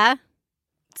 Teresa.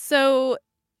 So,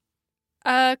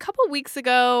 a couple weeks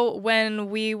ago when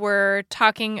we were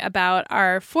talking about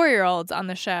our 4-year-olds on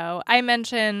the show, I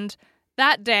mentioned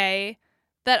that day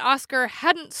that Oscar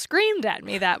hadn't screamed at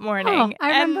me that morning. Oh,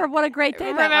 I remember what a great day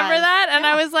that was. Remember that? And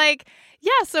yeah. I was like,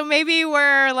 yeah, so maybe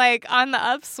we're like on the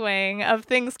upswing of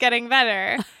things getting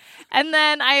better. And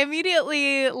then I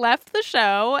immediately left the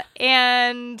show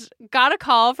and got a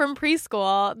call from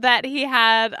preschool that he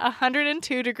had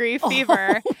 102-degree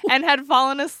fever and had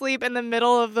fallen asleep in the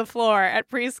middle of the floor at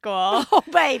preschool. Oh,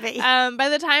 baby. By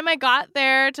the time I got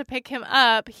there to pick him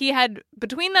up,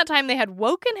 between that time, they had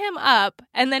woken him up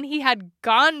and then he had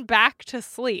gone back to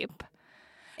sleep.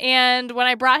 And when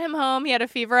I brought him home, he had a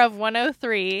fever of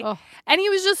 103 and he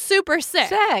was just super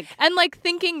sick. And like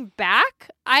thinking back,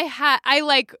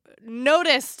 I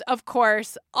noticed, of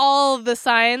course, all the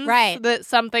signs that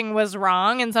something was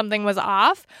wrong and something was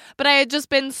off. But I had just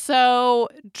been so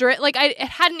it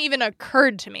hadn't even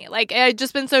occurred to me. Like I had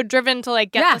just been so driven to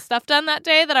like get the stuff done that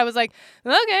day that I was like,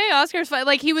 okay, Oscar's fine.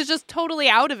 Like he was just totally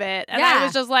out of it. And I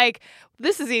was just like,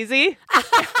 this is easy.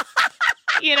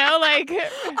 You know, like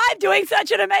I'm doing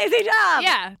such an amazing job.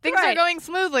 Yeah, things are going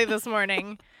smoothly this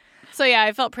morning. So yeah,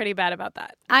 I felt pretty bad about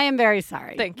that. I am very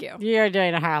sorry. Thank you. You're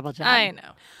doing a horrible job. I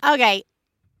know. Okay.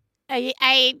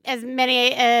 I as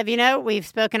many of you know, we've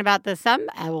spoken about this some.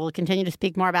 I will continue to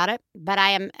speak more about it. But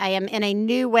I am in a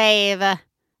new wave of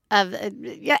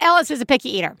Ellis is a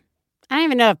picky eater. I don't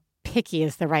even know if picky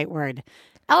is the right word.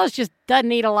 Ellis just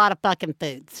doesn't eat a lot of fucking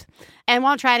foods and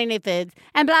won't try any new foods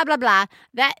and blah, blah, blah.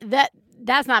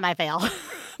 That's not my fail.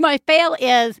 My fail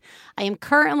is I am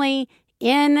currently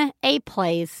in a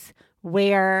place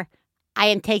where I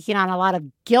am taking on a lot of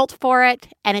guilt for it,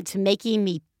 and it's making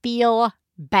me feel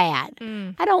bad.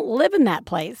 I don't live in that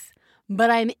place, but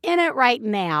I'm in it right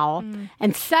now,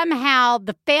 and somehow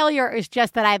the failure is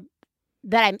just that I'm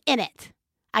in it.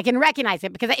 I can recognize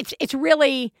it because it's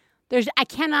really I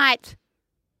cannot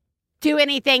do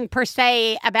anything per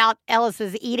se about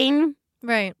Ellis's eating,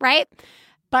 right?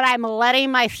 But I'm letting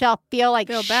myself feel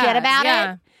shit bad. about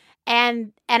it.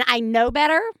 And I know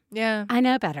better. Yeah. I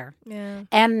know better. Yeah.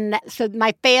 And so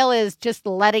my fail is just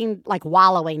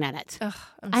wallowing in it. Ugh,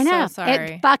 I know. so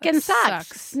sorry. It fucking sucks.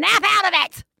 Snap out of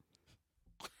it.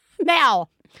 Now,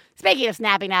 speaking of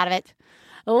snapping out of it,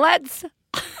 let's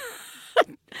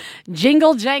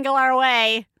jingle jangle our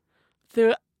way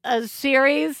through a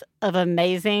series of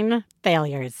amazing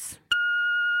failures.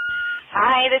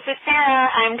 Hi, this is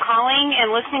Sarah. I'm calling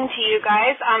and listening to you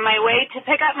guys on my way to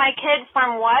pick up my kid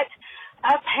from what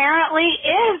apparently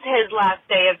is his last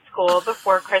day of school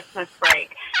before Christmas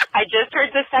break. I just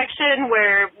heard the section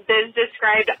where Biz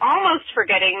described almost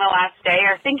forgetting the last day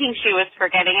or thinking she was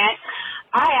forgetting it.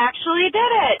 I actually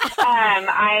did it.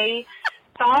 I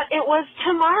thought it was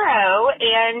tomorrow,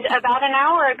 and about an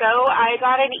hour ago, I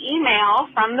got an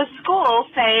email from the school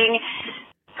saying,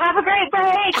 have a great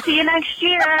break. See you next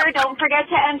year. Don't forget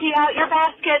to empty out your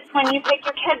baskets when you pick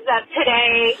your kids up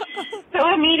today.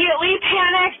 So immediately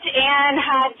panicked and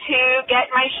had to get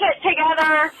my shit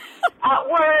together at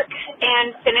work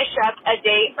and finish up a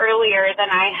day earlier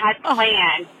than I had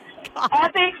planned.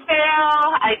 Epic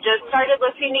fail. I just started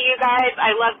listening to you guys.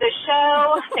 I love the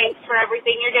show. Thanks for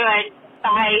everything you're doing.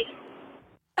 Bye.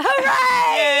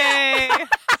 Hooray! Yay!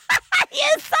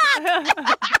 You suck!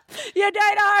 You're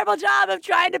doing a horrible job of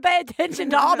trying to pay attention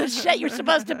to all the shit you're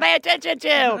supposed to pay attention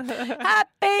to.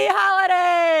 Happy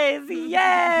holidays!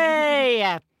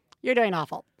 Yay! You're doing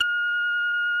awful.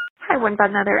 Hi, One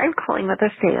Bad Mother. I'm calling with a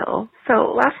fail.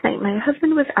 So last night, my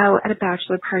husband was out at a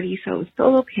bachelor party, so it was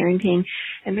solo parenting,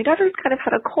 and my daughter's kind of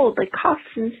had a cold, like coughs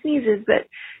and sneezes, but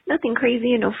nothing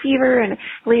crazy and no fever, and I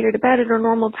laid her to bed at her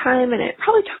normal time, and it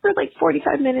probably took her like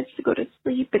 45 minutes to go to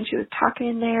sleep, and she was talking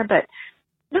in there, but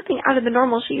nothing out of the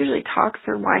normal. She usually talks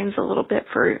or whines a little bit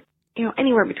for,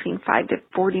 anywhere between 5 to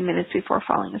 40 minutes before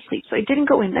falling asleep. So I didn't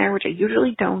go in there, which I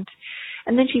usually don't.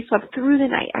 And then she slept through the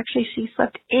night. Actually, she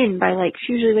slept in by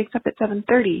she usually wakes up at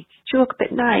 7:30. She woke up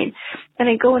at 9. And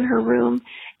I go in her room,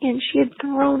 and she had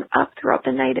thrown up throughout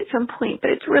the night at some point, but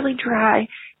it's really dry.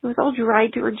 It was all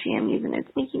dried to her jammies, and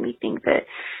it's making me think that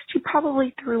she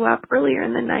probably threw up earlier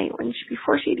in the night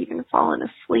before she had even fallen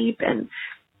asleep. And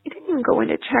I didn't even go in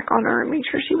to check on her and make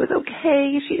sure she was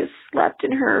okay. She just slept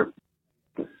in her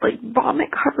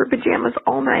vomit-covered pajamas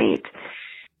all night.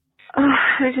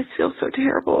 I just feel so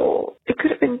terrible. It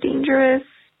could have been dangerous,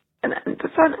 and it's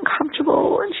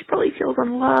uncomfortable, and she probably feels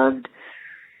unloved.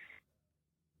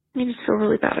 I just feel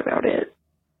really bad about it.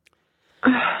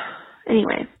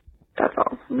 Anyway, that's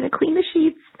all. I'm going to clean the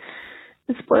sheets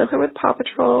and spoil her with Paw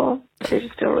Patrol. I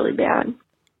just feel really bad.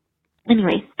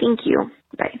 Anyway, thank you.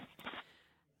 Bye.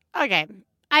 Okay,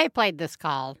 I played this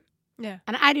call. Yeah.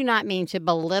 And I do not mean to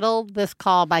belittle this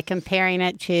call by comparing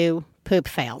it to poop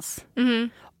fails.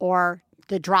 Mm-hmm. Or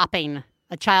the dropping,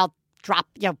 a child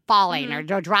falling,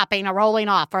 Mm-hmm. or dropping or rolling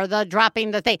off, or the dropping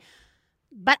the thing.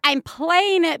 But I'm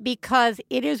playing it because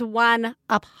it is one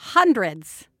of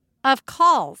hundreds of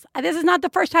calls. This is not the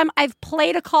first time I've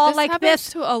played a call like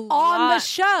this to a on lot the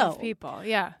show. of people,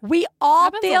 yeah. We all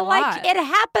Happens feel a like lot. it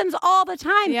happens all the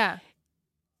time. Yeah.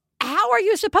 How are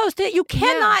you supposed to? You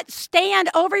cannot stand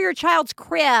over your child's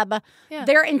crib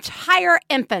their entire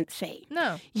infancy.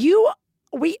 No.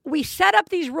 We set up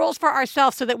these rules for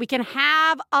ourselves so that we can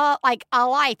have a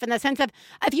life, in the sense of,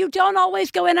 if you don't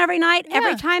always go in every night,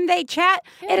 every time they chat,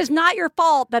 it is not your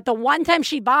fault that the one time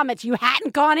she vomits, you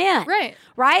hadn't gone in.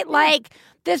 Right? Yeah. Like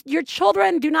this, your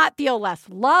children do not feel less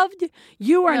loved.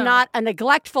 You are not a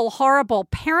neglectful, horrible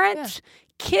parent. Yeah.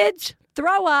 Kids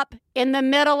throw up in the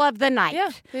middle of the night.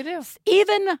 Yeah, they do.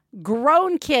 Even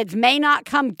grown kids may not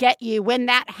come get you when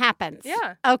that happens.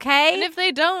 Yeah. Okay? And if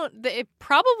they don't, it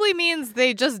probably means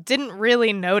they just didn't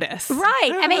really notice.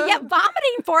 Right. I mean,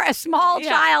 vomiting for a small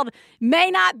child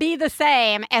may not be the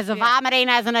same as vomiting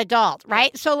as an adult,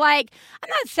 right? So, I'm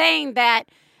not saying that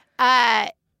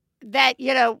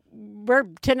we're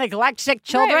to neglect sick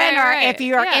children, or if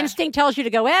your instinct tells you to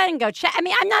go in and go check. I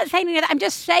mean, I'm not saying any of that. I'm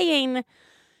just saying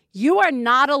you are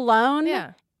not alone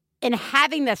in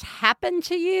having this happen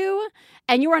to you,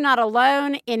 and you are not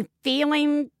alone in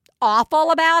feeling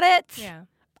awful about it. Yeah.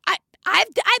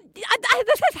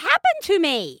 This has happened to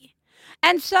me,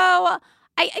 and so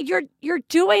you're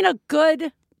doing a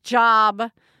good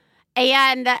job,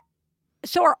 and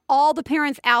so are all the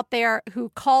parents out there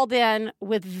who called in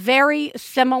with very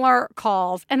similar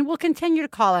calls, and will continue to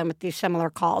call in with these similar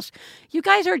calls. You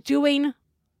guys are doing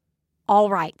all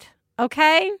right,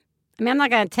 okay? I mean, I'm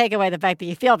not going to take away the fact that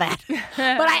you feel that, but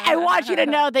I want you to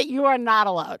know that you are not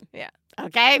alone. Yeah.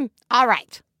 Okay? All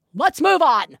right. Let's move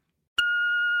on.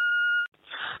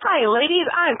 Hi, ladies.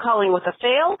 I'm calling with a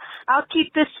fail. I'll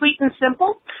keep this sweet and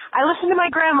simple. I listened to my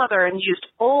grandmother and used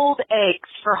old eggs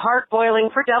for heart boiling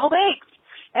for deviled eggs.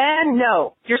 And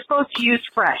no, you're supposed to use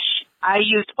fresh. I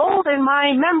used old, and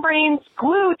my membranes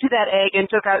glued to that egg and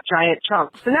took out giant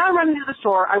chunks. So now I'm running to the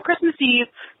store on Christmas Eve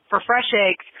for fresh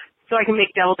eggs so I can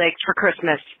make deviled eggs for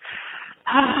Christmas.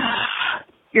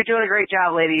 You're doing a great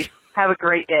job, ladies. Have a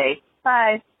great day.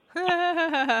 Bye.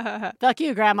 Fuck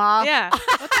you, Grandma. Yeah.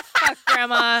 What the fuck,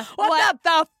 Grandma? What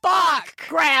the fuck,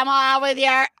 Grandma, with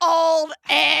your old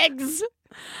eggs?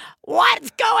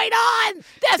 What's going on?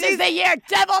 This is the year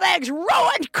deviled eggs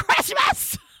ruined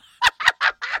Christmas.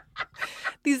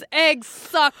 These eggs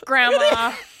suck, Grandma.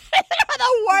 They're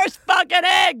the worst fucking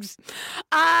eggs.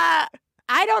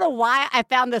 I don't know why I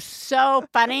found this so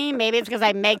funny. Maybe it's because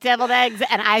I make deviled eggs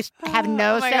and I have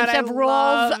no sense of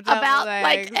rules about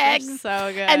eggs. They're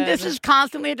so good. And this is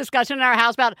constantly a discussion in our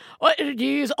house about, what, do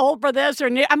you use old for this or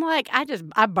new? I'm like, I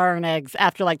burn eggs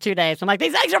after 2 days. I'm like,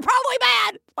 these eggs are probably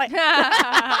bad. But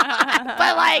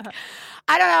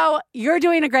I don't know. You're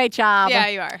doing a great job. Yeah,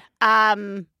 you are.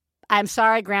 I'm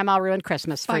sorry Grandma ruined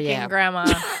Christmas for you. Fucking Grandma.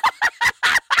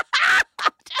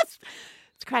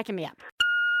 It's cracking me up.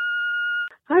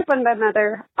 Hi, Fun Bad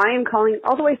Mother. I am calling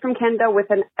all the way from Canada with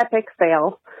an epic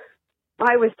fail.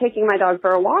 I was taking my dog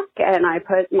for a walk, and I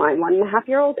put my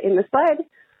 1.5-year-old in the sled.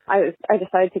 I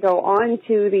decided to go on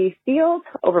to the field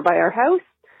over by our house,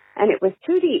 and it was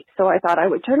too deep, so I thought I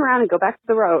would turn around and go back to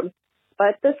the road.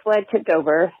 But the sled tipped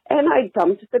over, and I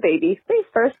dumped the baby face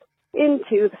first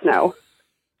into the snow.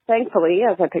 Thankfully,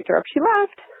 as I picked her up, she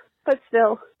laughed, but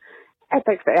still,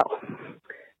 epic fail.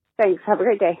 Thanks. Have a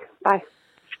great day. Bye.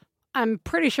 I'm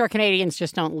pretty sure Canadians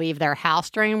just don't leave their house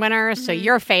during winter, so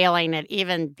you're failing at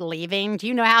even leaving. Do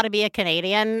you know how to be a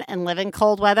Canadian and live in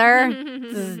cold weather?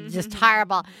 This is just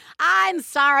horrible. I'm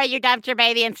sorry you dumped your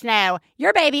baby in snow.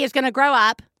 Your baby is going to grow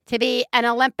up to be an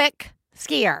Olympic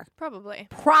skier. Probably.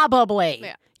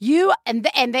 Yeah. You and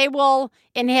they will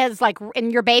in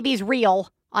your baby's reel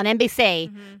on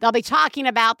NBC. They'll be talking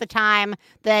about the time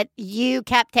that you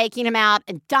kept taking him out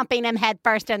and dumping him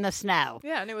headfirst in the snow.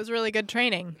 Yeah, and it was really good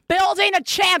training. Building a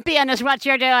champion is what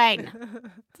you're doing.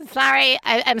 Sorry,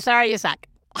 I'm sorry you suck.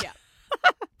 Yeah.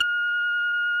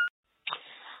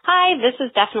 Hi, this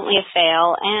is definitely a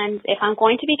fail, and if I'm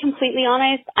going to be completely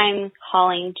honest, I'm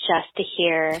calling just to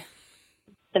hear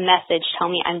the message tell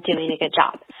me I'm doing a good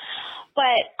job.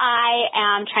 But I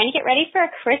am trying to get ready for a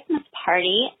Christmas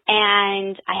party,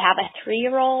 and I have a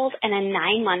 3-year-old and a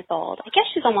 9-month-old. I guess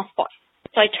she's almost 4.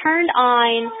 So I turned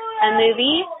on a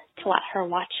movie to let her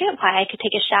watch it while I could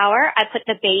take a shower. I put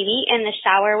the baby in the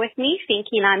shower with me,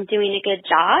 thinking I'm doing a good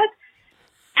job.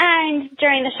 And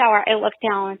during the shower, I looked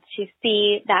down to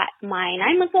see that my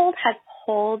 9-month-old had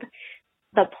pulled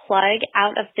the plug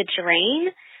out of the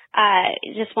drain,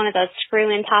 just one of those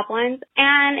screw-in top ones,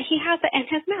 and he has it in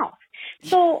his mouth.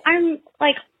 So I'm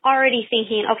already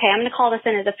thinking, okay, I'm going to call this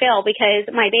in as a fail because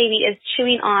my baby is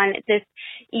chewing on this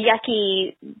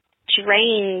yucky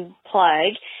drain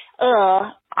plug.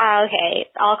 Ugh, okay,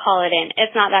 I'll call it in.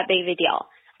 It's not that big of a deal.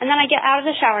 And then I get out of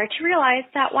the shower to realize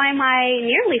that while my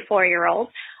nearly 4-year-old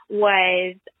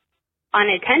was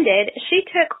unattended, she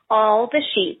took all the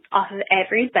sheets off of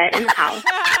every bed in the house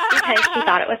because she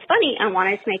thought it was funny and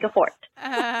wanted to make a fort.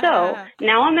 So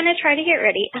now I'm going to try to get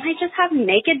ready, and I just have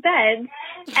naked beds,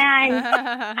 and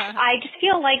I just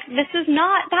feel like this is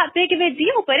not that big of a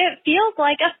deal, but it feels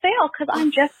like a fail because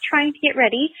I'm just trying to get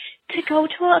ready to go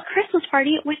to a Christmas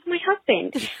party with my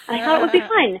husband. And I thought it would be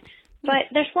fun,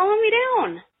 but they're slowing me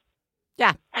down.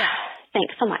 Yeah.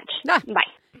 Thanks so much. Bye.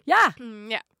 Yeah.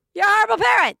 Yeah. You're a horrible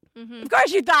parent. Of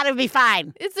course you thought it would be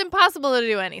fine. It's impossible to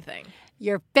do anything.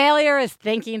 Your failure is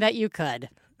thinking that you could.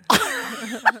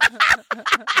 I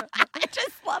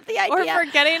just love the idea. Or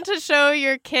forgetting to show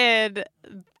your kid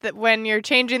that when you're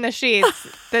changing the sheets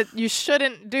that you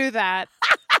shouldn't do that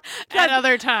at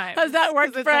other times. Has that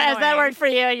worked for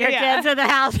you and your kids in the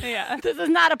house? Yeah. This is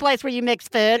not a place where you mix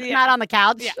food, not on the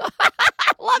couch. Yeah.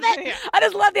 Love it. Yeah. I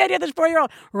just love the idea of this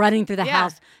 4-year-old running through the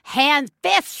house, hands,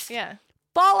 fists,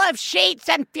 full of sheets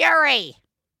and fury.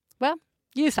 Well,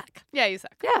 you suck. Yeah, you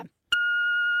suck. Yeah.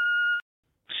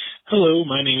 Hello,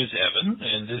 my name is Evan,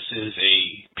 and this is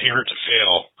a parent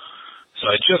fail. So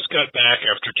I just got back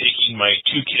after taking my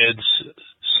 2 kids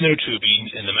snow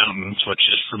tubing in the mountains, which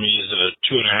is for me is a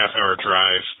 2.5-hour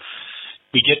drive.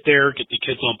 We get there, get the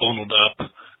kids all bundled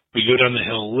up. We go down the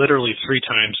hill literally 3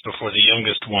 times before the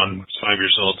youngest one, 5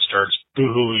 years old, starts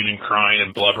boo-hooing and crying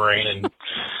and blubbering and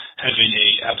having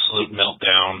a absolute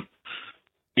meltdown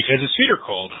because his feet are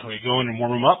cold. We go in and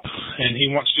warm him up, and he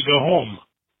wants to go home.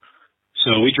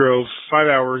 So we drove 5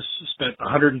 hours, spent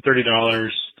 $130,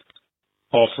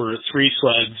 all for 3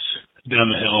 sleds down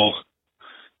the hill.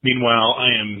 Meanwhile,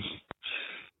 I am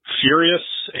furious,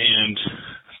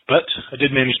 but I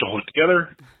did manage to hold it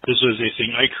together. This was a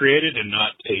thing I created and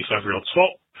not a 5-year-old's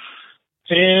fault.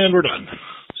 And we're done.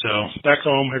 So back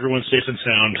home, everyone's safe and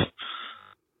sound.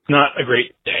 Not a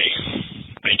great day.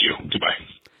 Thank you. Goodbye.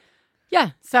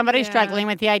 Yeah, somebody's struggling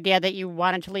with the idea that you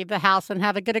wanted to leave the house and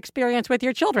have a good experience with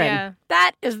your children. Yeah.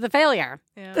 That is the failure.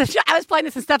 Yeah. I was playing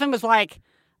this and Stefan was like,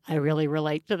 I really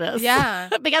relate to this. Yeah.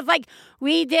 Because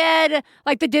we did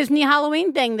the Disney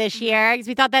Halloween thing this year because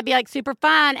we thought that'd be super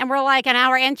fun. And we're an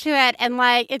hour into it and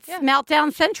it's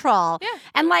meltdown central. Yeah.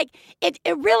 And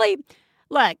it really,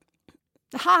 look,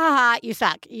 you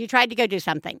suck. You tried to go do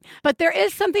something. But there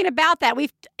is something about that.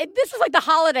 This is like the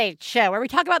holiday show where we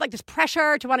talk about this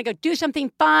pressure to want to go do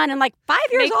something fun and 5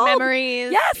 years Make old.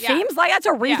 memories. Yeah, seems like that's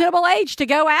a reasonable age to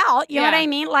go out. You know what I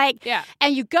mean?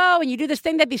 And you go and you do this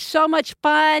thing that'd be so much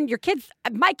fun.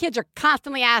 My kids are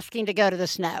constantly asking to go to the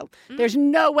snow. There's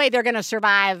no way they're going to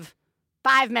survive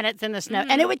 5 minutes in the snow.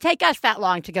 And it would take us that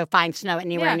long to go find snow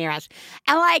anywhere near us.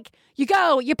 And you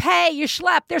go, you pay, you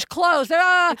schlep, there's clothes.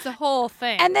 It's a whole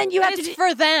thing. And then you have it's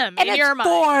for them and in it's your mind.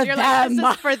 for You're them. this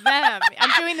is for them.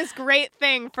 I'm doing this great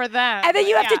thing for them. And then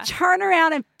you have to turn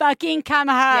around and fucking come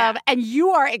home and you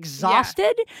are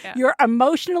exhausted. Yeah. You're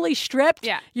emotionally stripped.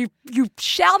 Yeah. You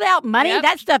shelled out money. Yep.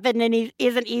 That stuff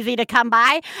isn't easy to come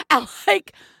by. And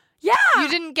Yeah. You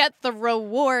didn't get the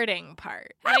rewarding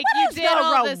part. What is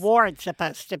the reward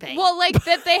supposed to be? Well, like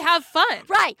that they have fun.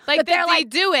 Right. Like but that they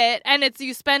do it, and it's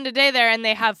you spend a day there, and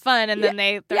they have fun, and then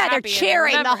they're they're happy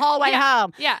cheering and the whole way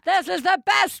home. Yeah. This is the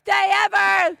best day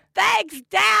ever. Thanks,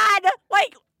 Dad.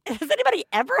 Like, has anybody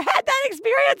ever had that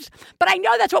experience? But I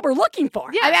know that's what we're looking for.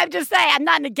 Yeah. I mean, I'm just saying, I'm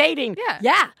not negating.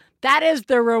 Yeah. That is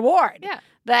the reward. Yeah.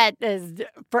 That is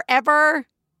forever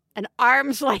an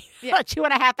arm's length, a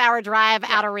 2.5-hour drive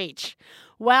out of reach.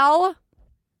 Well,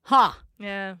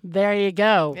 Yeah. there you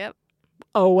go. Yep.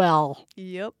 Oh, well.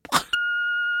 Yep.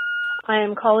 I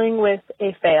am calling with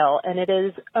a fail, and it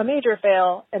is a major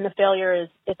fail, and the failure is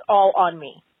it's all on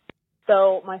me.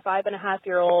 So my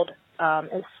 5.5-year-old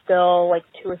is still like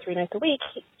 2 or 3 nights a week.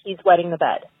 He's wetting the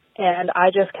bed, and I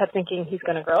just kept thinking he's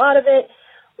going to grow out of it.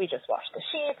 We just wash the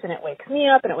sheets, and it wakes me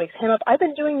up, and it wakes him up. I've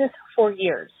been doing this for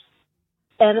years,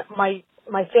 and my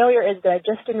failure is that I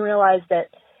just didn't realize that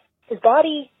his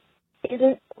body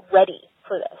isn't ready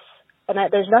for this, and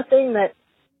that there's nothing that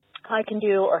I can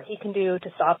do or he can do to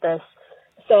stop this.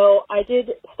 So I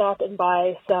did stop and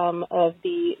buy some of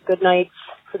the good nights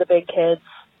for the big kids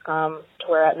to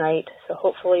wear at night. So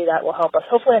hopefully that will help us.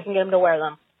 Hopefully I can get him to wear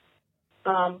them.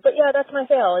 But yeah, that's my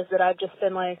fail, is that I've just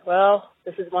been like, well,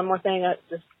 this is one more thing.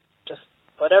 Just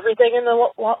put everything in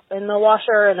the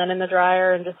washer and then in the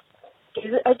dryer and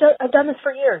I've done this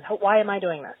for years. Why am I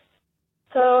doing this?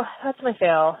 So that's my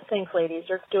fail. Thanks, ladies.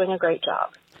 You're doing a great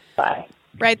job. Bye.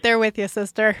 Right there with you,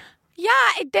 sister. Yeah,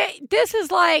 this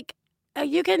is like,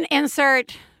 you can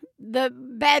insert the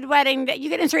bedwetting, you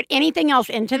can insert anything else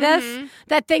into this.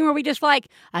 That thing where we just like,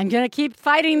 I'm going to keep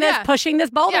fighting this, pushing this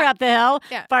boulder up the hill.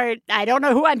 Yeah. For I don't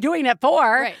know who I'm doing it for.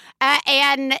 Right.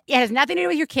 And it has nothing to do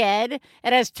with your kid.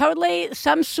 It has totally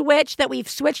some switch that we've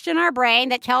switched in our brain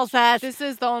that tells us This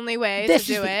is the only way this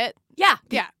to do is it. Yeah.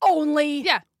 Yeah. Only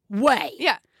way.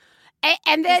 Yeah.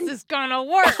 And then this is gonna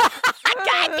work.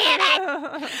 God damn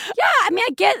it. Yeah, I mean,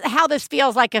 I get how this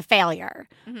feels like a failure,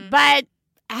 but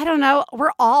I don't know.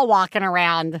 We're all walking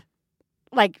around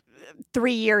like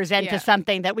 3 years into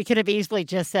something that we could have easily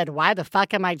just said, why the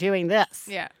fuck am I doing this?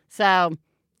 Yeah. So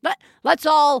let's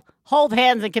all hold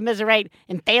hands and commiserate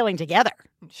in failing together.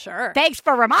 Sure. Thanks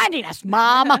for reminding us,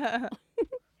 Mom. Hi,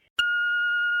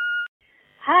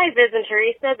 Biz and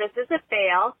Teresa. This is a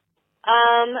fail.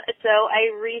 So I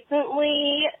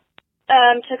recently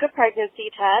took a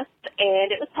pregnancy test,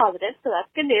 and it was positive, so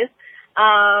that's good news.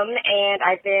 And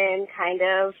I've been kind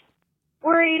of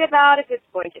worried about if it's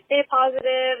going to stay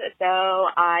positive, so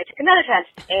I took another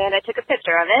test, and I took a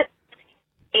picture of it,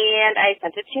 and I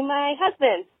sent it to my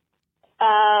husband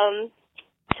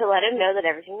to let him know that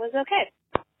everything was okay.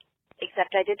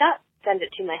 Except I did not send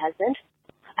it to my husband.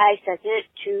 I sent it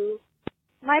to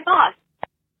my boss,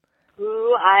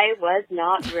 who I was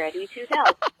not ready to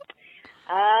tell.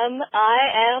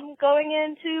 I am going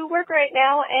into work right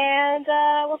now, and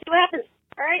we'll see what happens.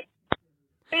 All right?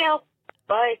 Fail.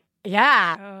 Bye.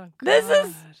 Yeah. Oh, this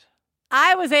is...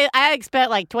 I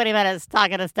spent like 20 minutes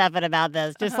talking to Stefan about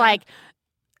this. Just like,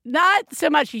 not so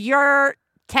much your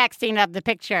texting of the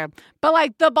picture, but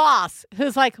like the boss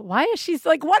who's like, why is she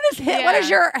like, what is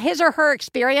his or her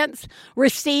experience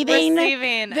receiving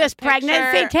this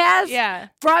pregnancy test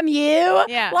from you?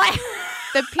 Yeah. Like,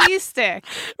 the pee stick.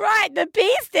 Right. The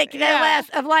pee stick list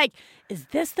of like, is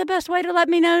this the best way to let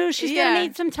me know she's going to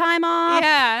need some time off?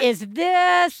 Yeah. Is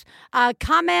this a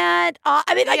comment?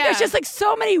 I mean, like, there's just like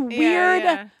so many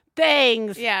weird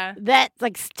things that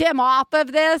like stem off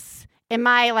of this in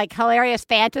my like hilarious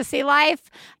fantasy life.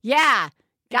 Yeah.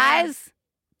 Guys,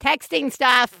 texting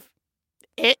stuff,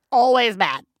 it always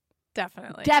bad.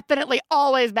 Definitely. Definitely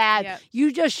always bad. Yep.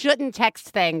 You just shouldn't text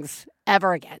things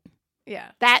ever again.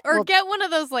 Yeah. Or get one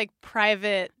of those like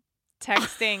private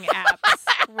texting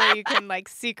apps where you can like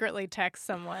secretly text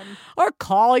someone. Or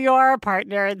call your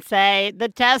partner and say, the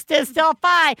test is still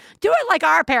fine. Do it like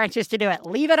our parents used to do it.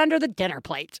 Leave it under the dinner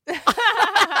plate.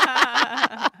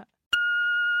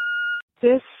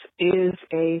 This is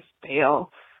a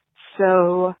fail.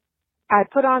 So I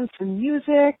put on some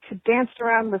music, danced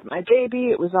around with my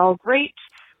baby. It was all great.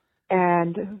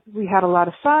 And we had a lot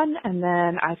of fun. And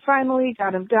then I finally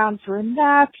got him down for a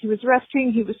nap. He was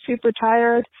resting. He was super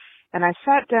tired. And I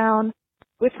sat down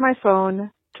with my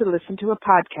phone to listen to a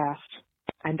podcast.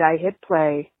 And I hit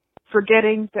play,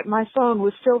 forgetting that my phone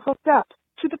was still hooked up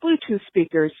to the Bluetooth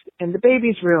speakers in the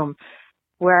baby's room,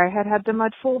 where I had them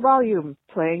at full volume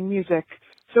playing music.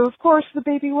 So, of course, the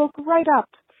baby woke right up.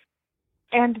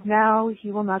 And now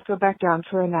he will not go back down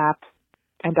for a nap.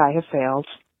 And I have failed.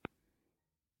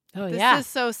 Oh, This is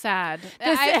so sad.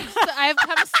 I've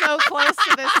come so close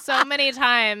to this so many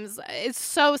times. It's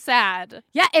so sad.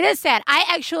 Yeah, it is sad.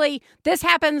 This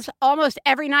happens almost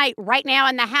every night right now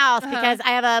in the house because I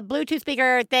have a Bluetooth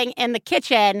speaker thing in the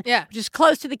kitchen, which is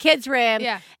close to the kids' room.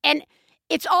 Yeah. And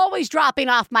it's always dropping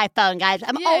off my phone, guys.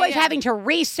 I'm always having to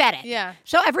reset it. Yeah.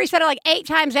 So I've reset it like 8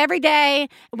 times every day.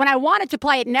 When I wanted to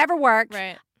play, it never worked.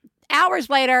 Right. Hours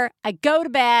later, I go to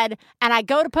bed and I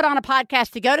go to put on a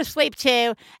podcast to go to sleep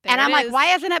to. And I'm like,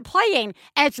 why isn't it playing?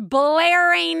 And it's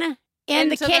blaring in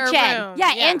the kitchen.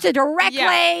 Into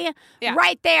directly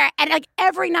right there. And like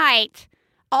every night,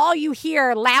 all you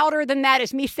hear louder than that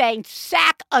is me saying,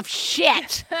 sack of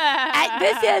shit.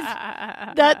 This is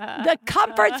the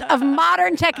comforts of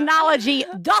modern technology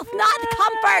doth not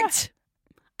comfort.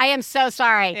 I am so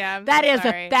sorry. Yeah,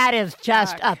 that is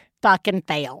just a fucking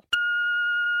fail.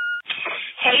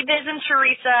 Hey, Biz and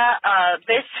Teresa.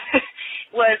 This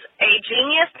was a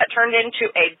genius that turned into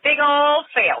a big old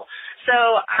fail. So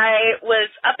I was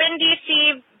up in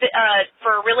D.C.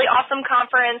 For a really awesome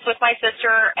conference with my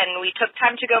sister, and we took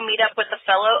time to go meet up with a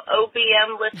fellow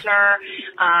OBM listener,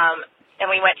 and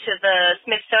we went to the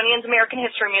Smithsonian's American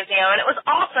History Museum, and it was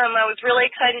awesome. I was really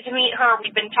excited to meet her.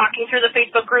 We've been talking through the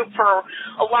Facebook group for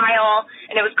a while,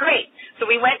 and it was great. So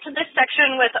we went to this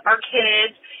section with our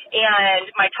kids, and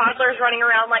my toddler's running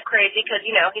around like crazy because,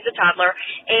 he's a toddler.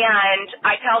 And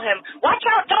I tell him, watch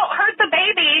out, don't hurt the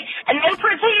baby, and then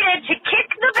proceeded to kick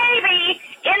the baby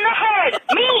in the head.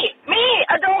 Me,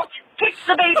 adult, kicks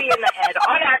the baby in the head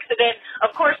on accident.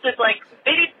 Of course, this,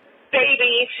 bitty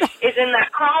baby is in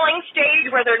that crawling stage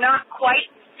where they're not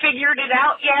quite figured it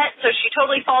out yet, so she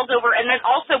totally falls over and then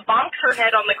also bonks her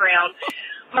head on the ground.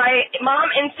 My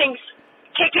mom instincts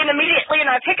kick in immediately, and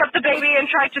I pick up the baby and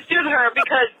try to soothe her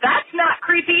because that's not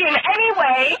creepy in any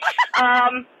way.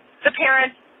 The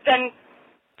parents then,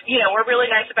 were really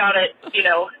nice about it,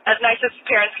 as nice as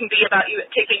parents can be about you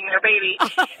kicking their baby,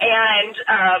 and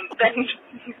then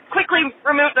quickly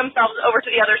remove themselves over to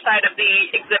the other side of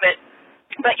the exhibit.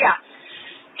 But yeah,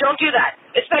 don't do that,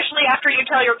 especially after you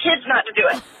tell your kids not to do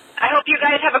it. I hope you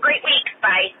guys have a great week.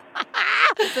 Bye.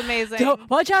 It's amazing.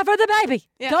 Watch out for the baby.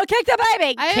 Yeah. Don't kick the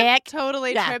baby. I have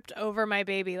totally tripped over my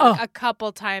baby a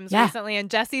couple times recently, and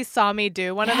Jesse saw me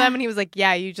do one of them, and he was like,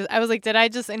 I was like, did I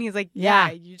just? And he's like,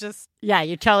 you just. Yeah,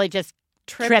 you totally just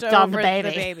tripped on the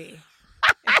baby.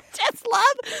 I just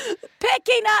love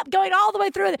picking up, going all the way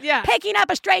through picking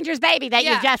up a stranger's baby that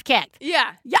you just kicked.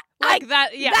 Yeah. Yeah. Like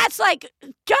that. Yeah. That's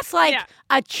just like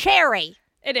a cherry.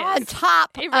 It is. On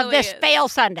top of this fail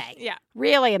Sunday. Yeah.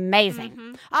 Really amazing.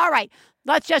 Mm-hmm. All right.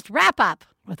 Let's just wrap up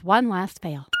with one last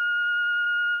fail.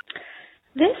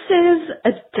 This is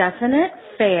a definite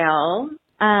fail.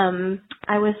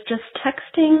 I was just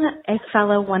texting a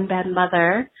fellow one bad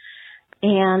mother,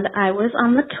 and I was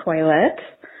on the toilet,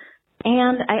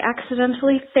 and I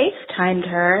accidentally FaceTimed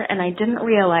her, and I didn't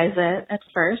realize it at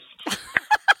first.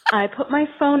 I put my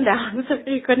phone down so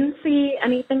she couldn't see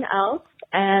anything else,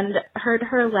 and heard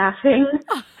her laughing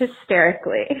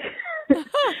hysterically.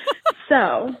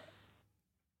 So,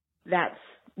 that's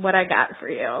what I got for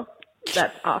you.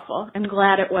 That's awful. I'm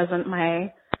glad it wasn't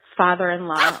my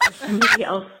father-in-law or somebody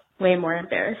else way more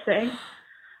embarrassing.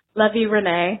 Love you,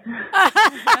 Renee.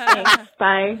 Thanks.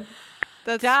 Bye.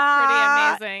 That's pretty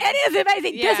amazing. It is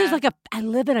amazing. Yeah. This is I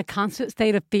live in a constant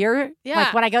state of fear. Yeah.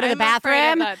 Like when I go to the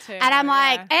bathroom and I'm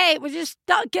like, hey, just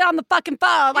don't get on the fucking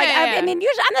phone. I mean,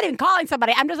 usually I'm not even calling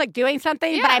somebody. I'm just doing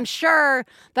something, but I'm sure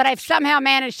that I've somehow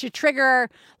managed to trigger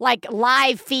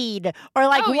live feed or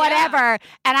whatever.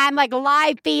 And I'm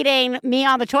live feeding me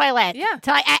on the toilet. Yeah.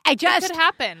 So I just. It could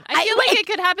happen. I feel like it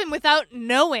could happen without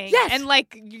knowing. Yes. And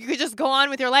you could just go on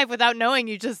with your life without knowing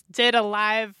you just did a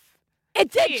live. It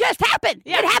did just happen.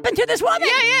 Yeah. It happened to this woman.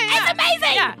 Yeah. It's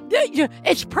amazing. Yeah.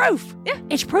 It's proof. Yeah.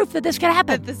 It's proof that this could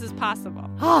happen. That this is possible.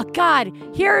 Oh, God.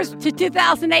 Here's to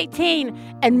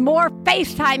 2018 and more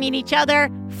FaceTiming each other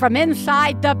from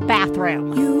inside the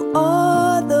bathroom. You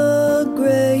are the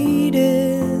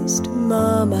greatest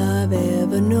mom I've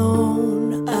ever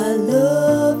known. I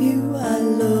love you. I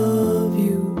love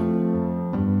you.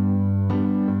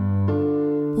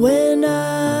 When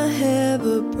I have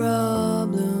a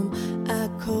problem, I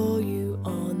call you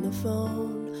on the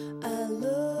phone. I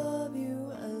love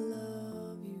you, I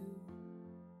love you.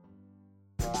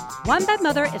 One Bad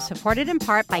Mother is supported in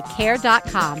part by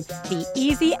Care.com, the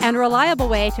easy and reliable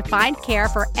way to find care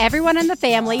for everyone in the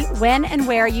family when and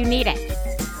where you need it.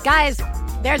 Guys,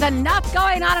 there's enough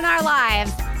going on in our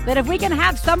lives that if we can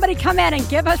have somebody come in and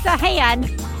give us a hand,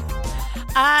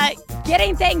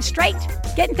 getting things straight,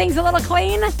 getting things a little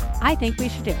clean, I think we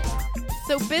should do it.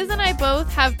 So Biz and I both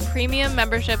have premium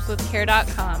memberships with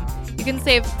Care.com. You can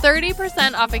save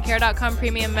 30% off a Care.com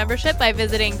premium membership by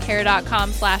visiting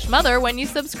Care.com/mother when you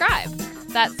subscribe.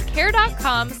 That's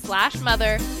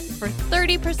Care.com/mother for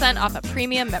 30% off a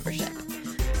premium membership.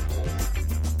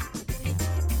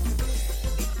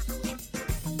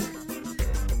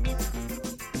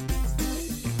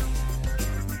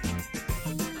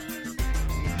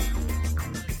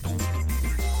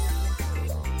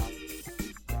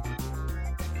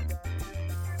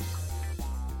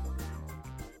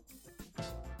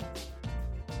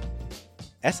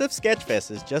 SF Sketchfest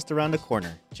is just around the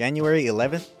corner, January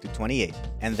 11th to 28th,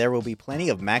 and there will be plenty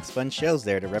of Max Fun shows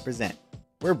there to represent.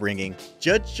 We're bringing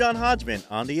Judge John Hodgman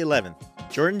on the 11th,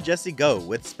 Jordan Jesse Go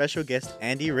with special guest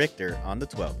Andy Richter on the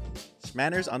 12th,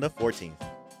 Schmanners on the 14th.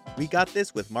 We Got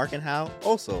This with Mark and Howe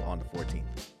also on the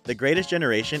 14th. The Greatest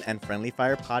Generation and Friendly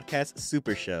Fire Podcast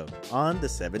Super Show on the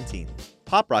 17th.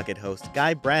 Pop Rocket host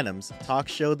Guy Branum's talk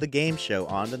show The Game Show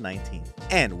on the 19th.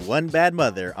 And One Bad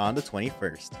Mother on the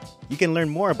 21st. You can learn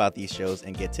more about these shows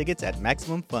and get tickets at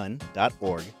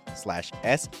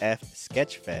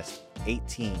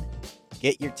MaximumFun.org/SFSketchfest18.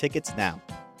 Get your tickets now.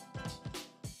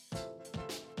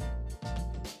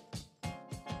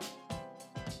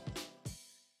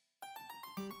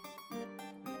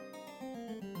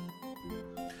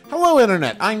 Hello,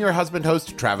 Internet. I'm your husband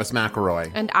host, Travis McElroy.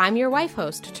 And I'm your wife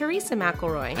host, Teresa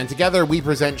McElroy. And together we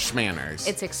present Schmanners.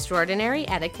 It's extraordinary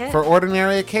etiquette. For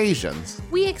ordinary occasions.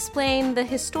 We explain the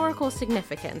historical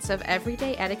significance of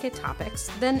everyday etiquette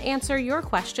topics, then answer your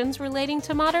questions relating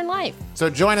to modern life. So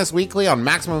join us weekly on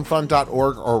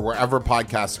MaximumFun.org or wherever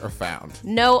podcasts are found.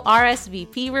 No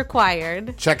RSVP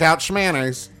required. Check out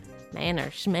Schmanners.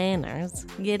 Schmanners.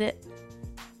 Get it?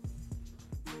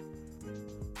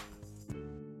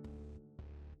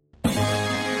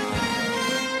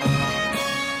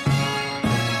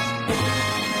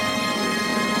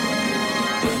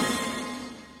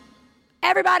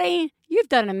 Everybody, you've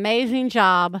done an amazing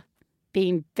job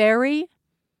being very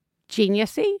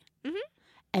geniusy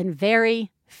and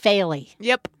very faily.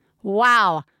 Yep.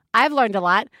 Wow. I've learned a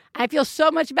lot. I feel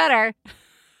so much better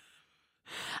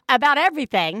about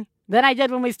everything than I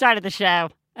did when we started the show.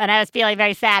 And I was feeling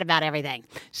very sad about everything.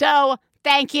 So,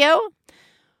 thank you.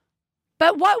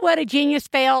 But what would a Genius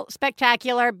Fail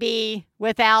Spectacular be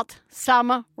without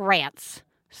some rants?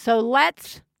 So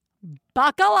let's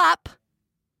buckle up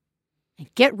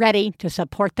and get ready to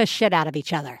support the shit out of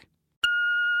each other.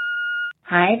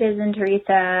 Hi, this is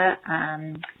Teresa.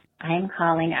 I'm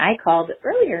calling. I called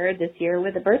earlier this year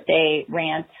with a birthday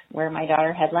rant where my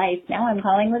daughter had lice. Now I'm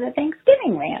calling with a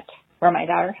Thanksgiving rant where my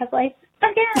daughter has lice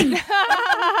again.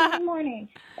 Good morning.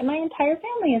 And my entire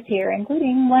family is here,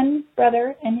 including one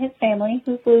brother and his family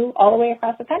who flew all the way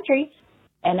across the country.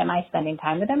 And am I spending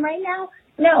time with them right now?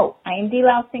 No, I am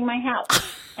delousing my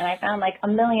house. And I found like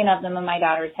 1 million of them on my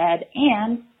daughter's head.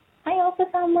 And I also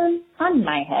found one on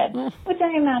my head, which I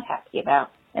am not happy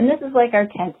about. And this is like our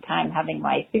 10th time having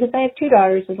lice because I have 2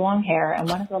 daughters with long hair and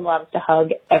one of them loves to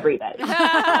hug everybody.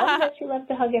 I love that she loves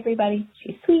to hug everybody.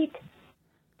 She's sweet.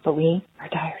 But we are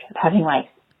tired of having lice.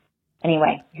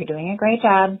 Anyway, you're doing a great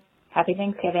job. Happy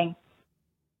Thanksgiving.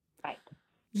 Bye.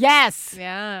 Yes.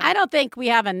 Yeah. I don't think we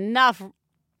have enough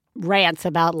rants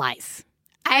about lice.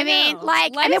 I mean,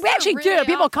 we actually do.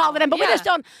 People call it in, but we just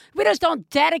don't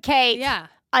dedicate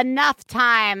enough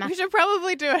time. We should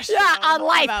probably do a show on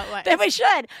lice. about lice. That we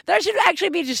should. There should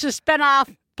actually be just a spin-off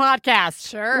podcast.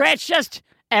 Sure. Where it's just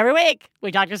every week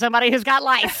we talk to somebody who's got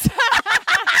lice.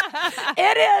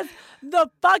 It is the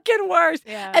fucking worst.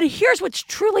 Yeah. And here's what's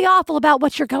truly awful about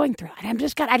what you're going through. And I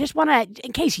just want to,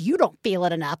 in case you don't feel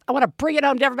it enough, I want to bring it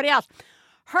home to everybody else.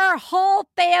 Her whole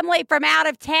family from out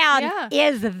of town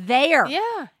is there.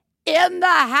 Yeah. In the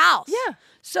house. Yeah.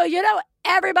 So,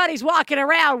 everybody's walking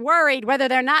around worried whether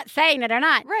they're not saying it or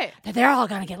not. Right. That they're all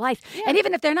going to get lice. Yeah. And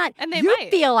even if they're not, and they you might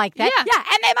feel like that. Yeah. Yeah.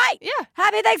 And they might. Yeah.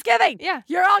 Happy Thanksgiving. Yeah.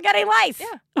 You're all getting lice.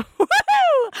 Yeah.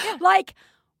 Woohoo! Yeah. Like,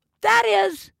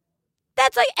 that's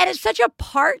like, and it's such a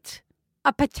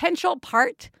potential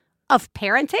part of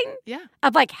parenting. Yeah.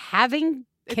 Of like having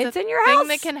kids in your thing house.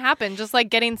 that can happen, just like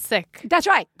getting sick. That's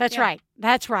right. That's right.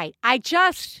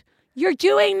 You're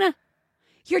doing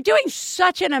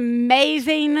such an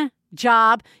amazing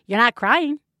job. You're not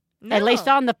crying, at least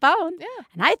on the phone. Yeah.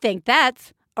 And I think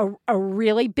that's a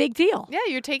really big deal. Yeah,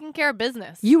 you're taking care of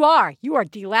business. You are. You are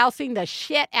delousing the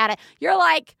shit out of it. You're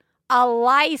like a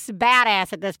lice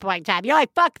badass at this point in time. You're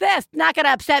like, fuck this. Not going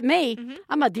to upset me. Mm-hmm.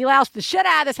 I'm going to delouse the shit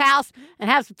out of this house and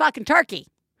have some fucking turkey.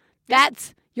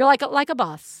 You're like a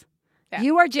boss. Yeah.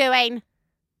 You are doing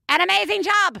an amazing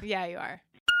job. Yeah, you are.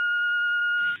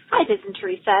 Hi, this is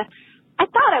Teresa. I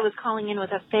thought I was calling in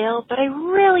with a fail, but I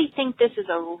really think this is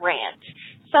a rant.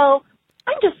 So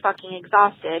I'm just fucking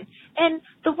exhausted. And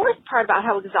the worst part about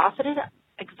how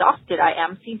exhausted I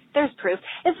am, see, there's proof,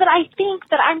 is that I think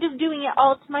that I'm just doing it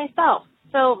all to myself.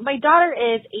 So my daughter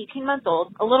is 18 months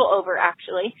old, a little over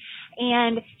actually,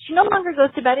 and she no longer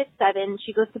goes to bed at 7.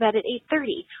 She goes to bed at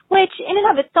 8:30, which in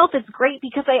and of itself is great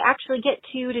because I actually get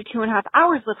 2 to 2.5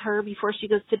 hours with her before she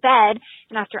goes to bed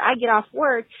and after I get off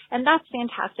work, and that's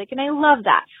fantastic, and I love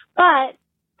that. But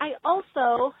I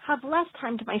also have less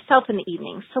time to myself in the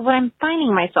evenings. So what I'm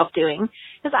finding myself doing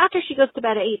is after she goes to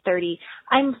bed at 8:30,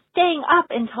 I'm staying up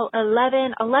until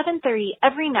 11:30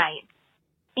 every night.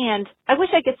 And I wish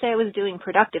I could say I was doing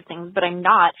productive things, but I'm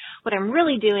not. What I'm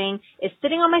really doing is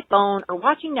sitting on my phone or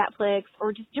watching Netflix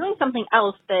or just doing something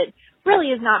else that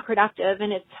really is not productive,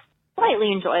 and it's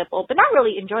slightly enjoyable, but not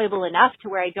really enjoyable enough to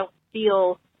where I don't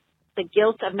feel the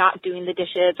guilt of not doing the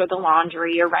dishes or the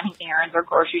laundry or running errands or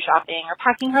grocery shopping or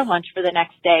packing her lunch for the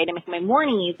next day to make my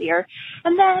morning easier.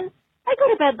 And then I go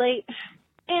to bed late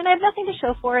and I have nothing to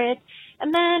show for it.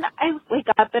 And then I wake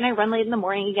up and I run late in the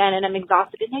morning again and I'm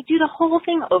exhausted and I do the whole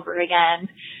thing over again.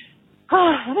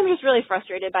 And I'm just really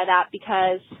frustrated by that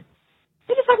because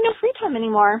I just have no free time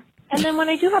anymore. And then when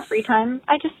I do have free time,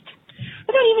 I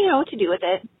don't even know what to do with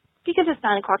it because it's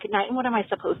 9 o'clock at night and what am I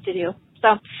supposed to do?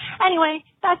 So anyway,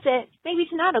 that's it. Maybe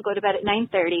tonight I'll go to bed at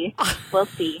 9:30. We'll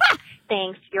see.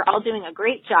 Thanks. You're all doing a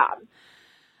great job.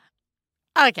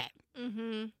 Okay.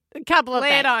 Mm-hmm. A couple of Lay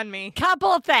things. it on me.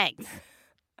 Couple of things.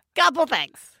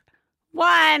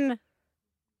 One,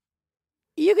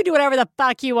 you can do whatever the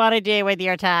fuck you want to do with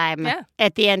your time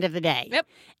at the end of the day. Yep.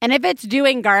 And if it's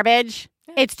doing garbage,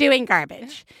 it's doing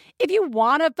garbage. Yeah. If you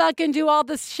want to fucking do all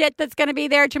the shit that's going to be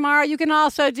there tomorrow, you can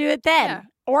also do it then. Yeah.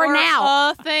 Or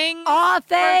now. A thing for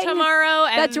tomorrow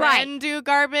and that's then right. do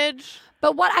garbage.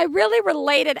 But what I really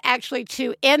related actually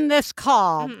to in this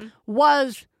call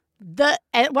was what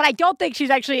I don't think she's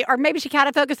actually, or maybe she kind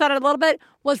of focused on it a little bit,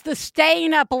 was the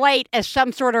staying up late as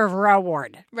some sort of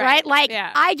reward. Right? Like,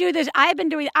 I do this, I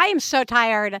am so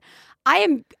tired.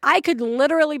 I could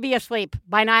literally be asleep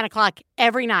by 9 o'clock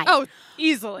every night. Oh,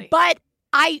 easily. But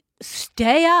I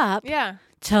stay up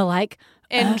to like,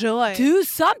 enjoy. Do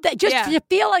something. Just to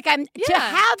feel like to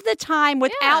have the time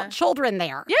without children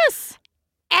there. Yes.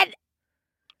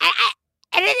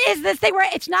 And it is this thing where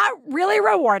it's not really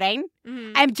rewarding.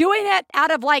 Mm-hmm. I'm doing it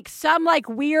out of like some like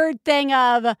weird thing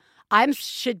of I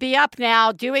should be up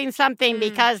now doing something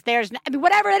because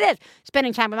whatever it is,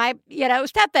 spending time with my,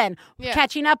 Stefan,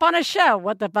 catching up on a show.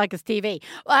 What the fuck is TV?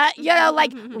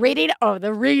 Like reading. Oh,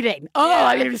 the reading. Oh,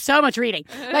 I mean, there's so much reading.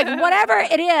 Like whatever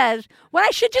it is, when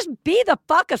I should just be the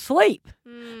fuck asleep.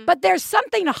 But there's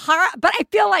something hard. But I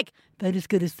feel like if I just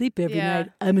go to sleep every night,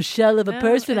 I'm a shell of a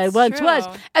person I once was,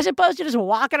 as opposed to just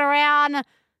walking around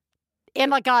in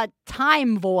like a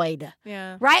time void.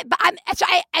 Yeah. Right? But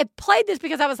I played this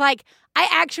because I was like, I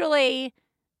actually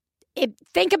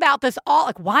think about this all.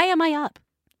 Like, why am I up?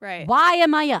 Right. Why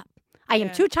am I up? I am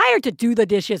too tired to do the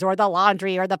dishes or the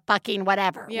laundry or the fucking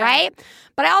whatever. Yeah. Right?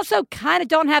 But I also kind of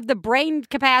don't have the brain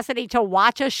capacity to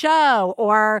watch a show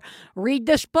or read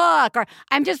this book. Or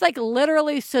I'm just like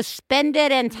literally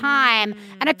suspended in time.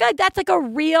 And I feel like that's like I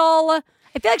feel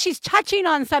like she's touching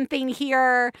on something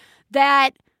here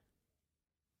that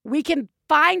we can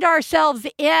find ourselves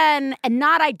in and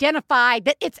not identify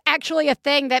that it's actually a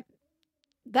thing that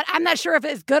I'm not sure if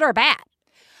it's good or bad.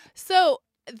 So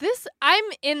I'm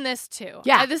in this too.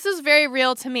 Yeah. This is very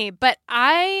real to me, but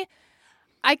I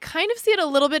kind of see it a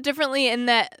little bit differently in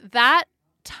that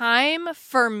time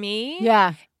for me.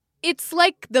 Yeah. It's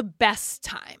like the best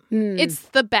time. It's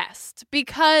the best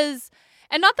because,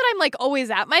 and not that I'm like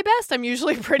always at my best, I'm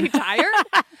usually pretty tired.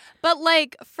 But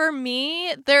like for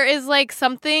me, there is like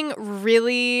something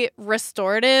really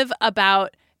restorative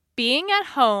about being at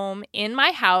home in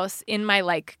my house in my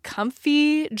like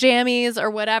comfy jammies or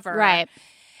whatever. Right.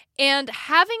 And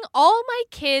having all my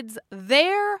kids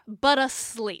there but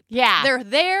asleep. Yeah. They're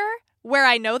there where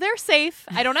I know they're safe.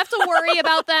 I don't have to worry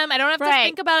about them. I don't have to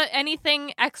think about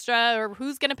anything extra or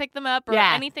who's going to pick them up or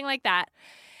anything like that.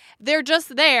 They're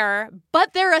just there,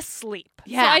 but they're asleep.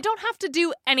 Yeah. So I don't have to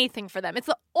do anything for them. It's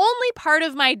the only part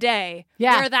of my day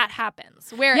where that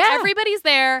happens, where everybody's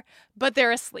there, but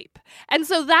they're asleep. And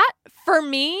so that, for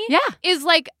me, is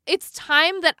like, it's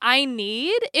time that I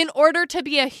need in order to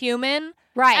be a human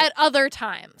at other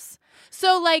times.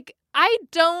 So, like, I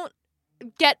don't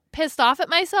get pissed off at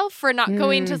myself for not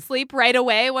going to sleep right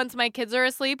away once my kids are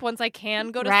asleep, once I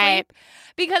can go to sleep.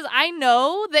 Because I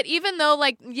know that even though,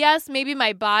 like, yes, maybe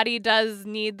my body does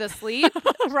need the sleep.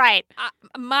 Right.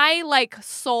 My, like,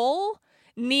 soul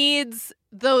needs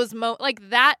those like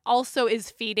that also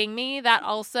is feeding me. That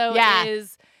also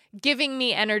is giving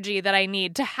me energy that I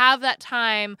need to have that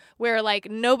time where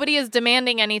like nobody is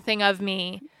demanding anything of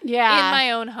me in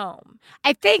my own home.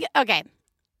 I think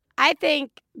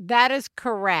that is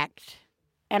correct.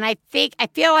 And I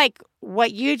feel like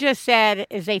what you just said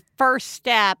is a first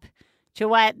step to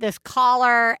what this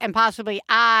caller and possibly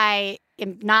I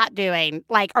am not doing,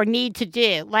 like, or need to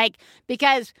do. Like,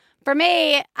 because for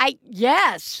me, I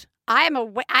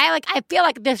feel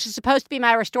like this is supposed to be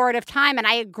my restorative time, and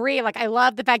I agree. Like, I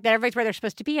love the fact that everybody's where they're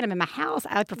supposed to be, and I'm in my house.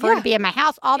 I would prefer to be in my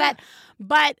house, all that.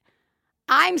 But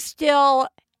I'm still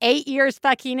 8 years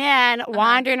fucking in,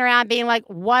 wandering around being like,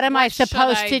 what am I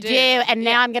supposed to do? And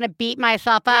now I'm going to beat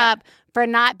myself up for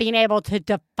not being able to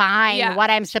define what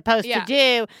I'm supposed to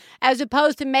do, as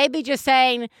opposed to maybe just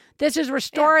saying, this is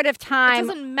restorative time. It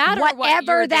doesn't matter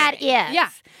whatever that is. Yeah.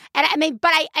 And I mean,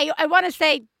 but I want to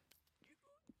say,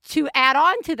 to add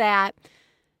on to that,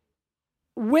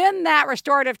 when that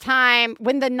restorative time,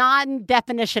 when the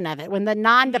non-definition of it, when the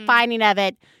non-defining of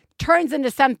it turns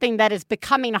into something that is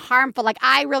becoming harmful, like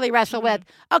I really wrestle with,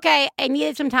 okay, I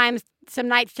needed some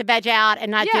nights to veg out and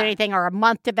not do anything, or a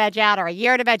month to veg out, or a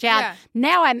year to veg out. Yeah.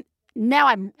 Now I'm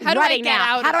How do I running get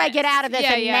out. How do I get out of this?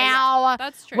 And now,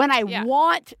 that's true. when I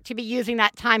want to be using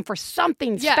that time for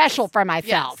something special for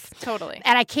myself, totally,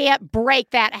 and I can't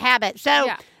break that habit. So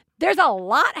there's a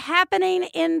lot happening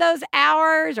in those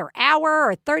hours, or hour,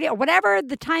 or 30, or whatever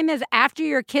the time is after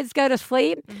your kids go to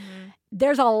sleep. Mm-hmm.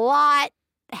 There's a lot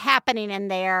happening in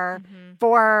there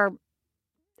for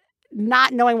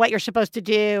not knowing what you're supposed to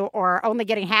do, or only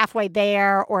getting halfway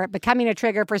there, or becoming a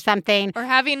trigger for something, or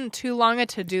having too long a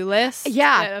to-do list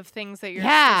of things that you're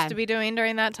supposed to be doing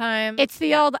during that time. It's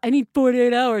the old, I need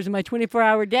 48 hours in my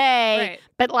 24-hour day,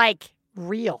 but like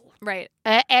real. Right.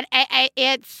 And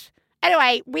it's,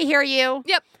 anyway, we hear you.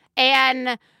 Yep.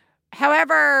 And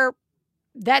however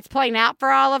that's playing out for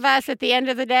all of us at the end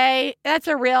of the day, that's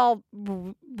a real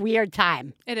weird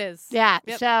time. It is. Yeah.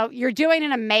 Yep. So you're doing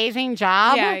an amazing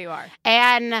job. Yeah, you are.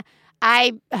 And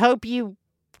I hope you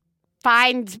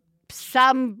find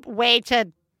some way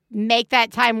to make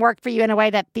that time work for you in a way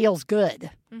that feels good.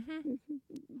 Mm-hmm.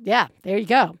 Yeah, there you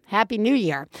go. Happy New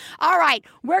Year. All right,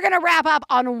 we're going to wrap up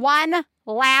on one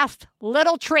last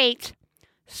little treat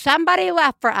somebody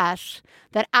left for us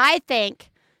that I think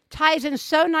ties in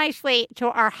so nicely to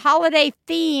our holiday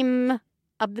theme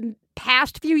of the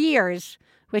past few years,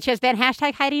 which has been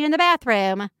hashtag hiding in the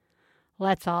bathroom.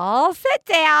 Let's all sit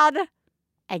down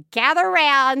and gather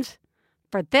around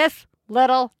for this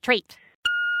little treat.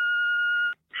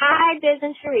 Hi, Biz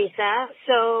and Teresa.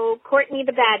 So Courtney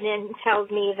the Badman tells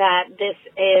me that this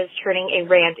is turning a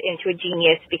rant into a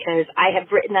genius because I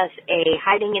have written us a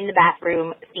hiding in the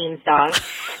bathroom theme song,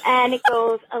 and it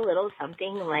goes a little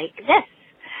something like this.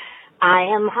 I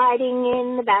am hiding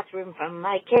in the bathroom from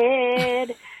my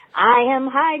kid. I am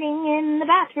hiding in the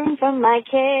bathroom from my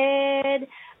kid.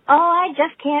 Oh, I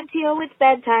just can't deal with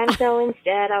bedtime, so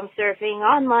instead I'm surfing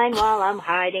online while I'm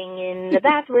hiding in the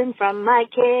bathroom from my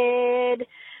kid.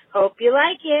 Hope you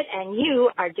like it, and you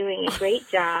are doing a great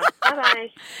job. Bye-bye.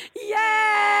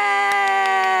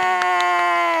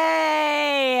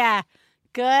 Yay!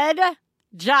 Good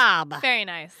job. Very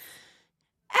nice.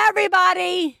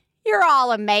 Everybody, you're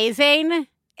all amazing.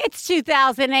 It's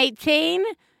 2018.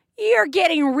 You're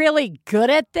getting really good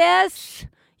at this.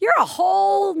 You're a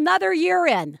whole nother year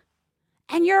in.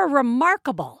 And you're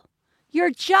remarkable.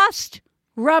 You're just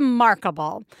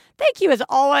remarkable. Thank you, as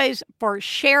always, for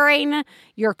sharing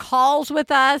your calls with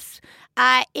us.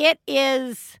 It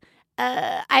is,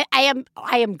 I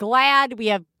am glad we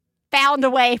have found a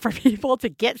way for people to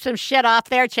get some shit off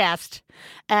their chest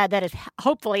that is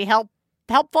hopefully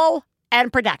helpful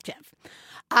and productive.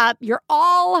 You're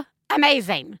all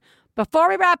amazing. Before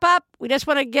we wrap up, we just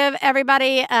want to give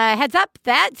everybody a heads up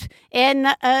that in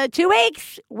 2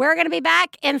 weeks, we're going to be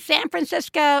back in San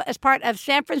Francisco as part of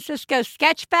San Francisco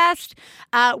Sketch Fest.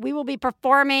 We will be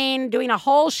performing, doing a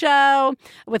whole show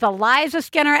with Eliza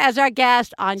Skinner as our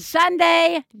guest on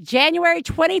Sunday, January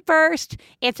 21st.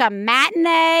 It's a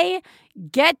matinee.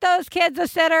 Get those kids a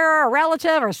sitter or a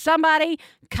relative or somebody.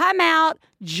 Come out,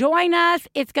 join us.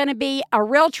 It's going to be a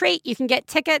real treat. You can get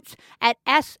tickets at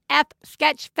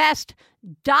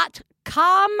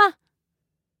sfsketchfest.com.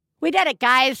 We did it,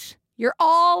 guys. You're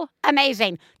all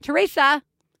amazing. Teresa,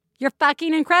 you're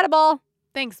fucking incredible.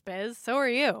 Thanks, Biz. So are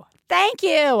you. Thank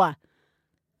you.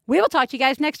 We will talk to you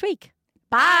guys next week.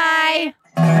 Bye.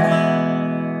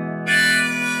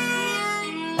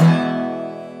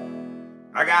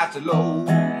 I got to low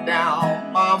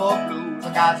down mama blues.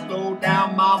 I got to low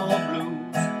down mama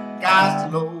blues.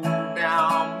 Got to low down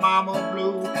down mama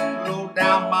blues, low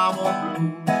down mama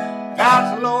blues.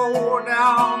 Got the low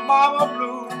down mama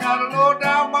blues, got the low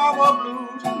down mama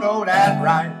blues, you know that's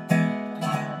right.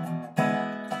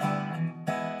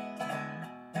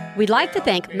 We'd like to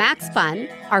thank Max Fun,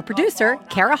 our producer,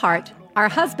 Kara Hart, our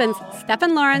husbands,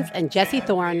 Stephen Lawrence and Jesse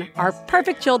Thorne, our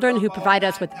perfect children who provide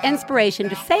us with inspiration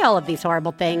to say all of these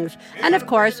horrible things, and of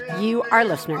course, you, our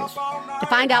listeners. To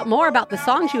find out more about the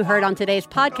songs you heard on today's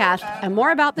podcast and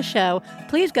more about the show,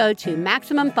 please go to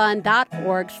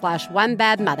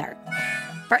MaximumFun.org/OneBadMother.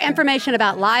 For information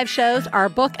about live shows, our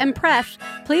book and press,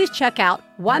 please check out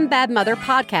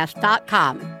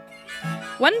OneBadMotherPodcast.com.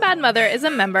 One Bad Mother is a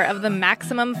member of the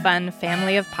Maximum Fun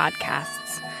family of podcasts.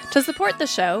 To support the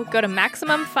show, go to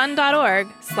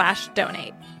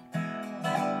MaximumFun.org/donate.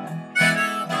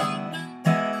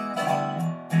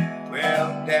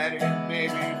 Well, Daddy and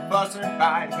baby fussing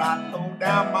fight, got low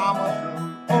down mama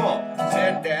blues. Oh,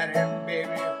 said Daddy and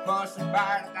baby fussing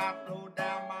fight, got low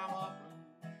down mama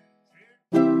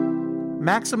blues.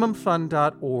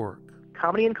 MaximumFun.org.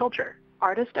 Comedy and culture.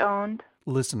 Artist owned.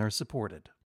 Listener supported.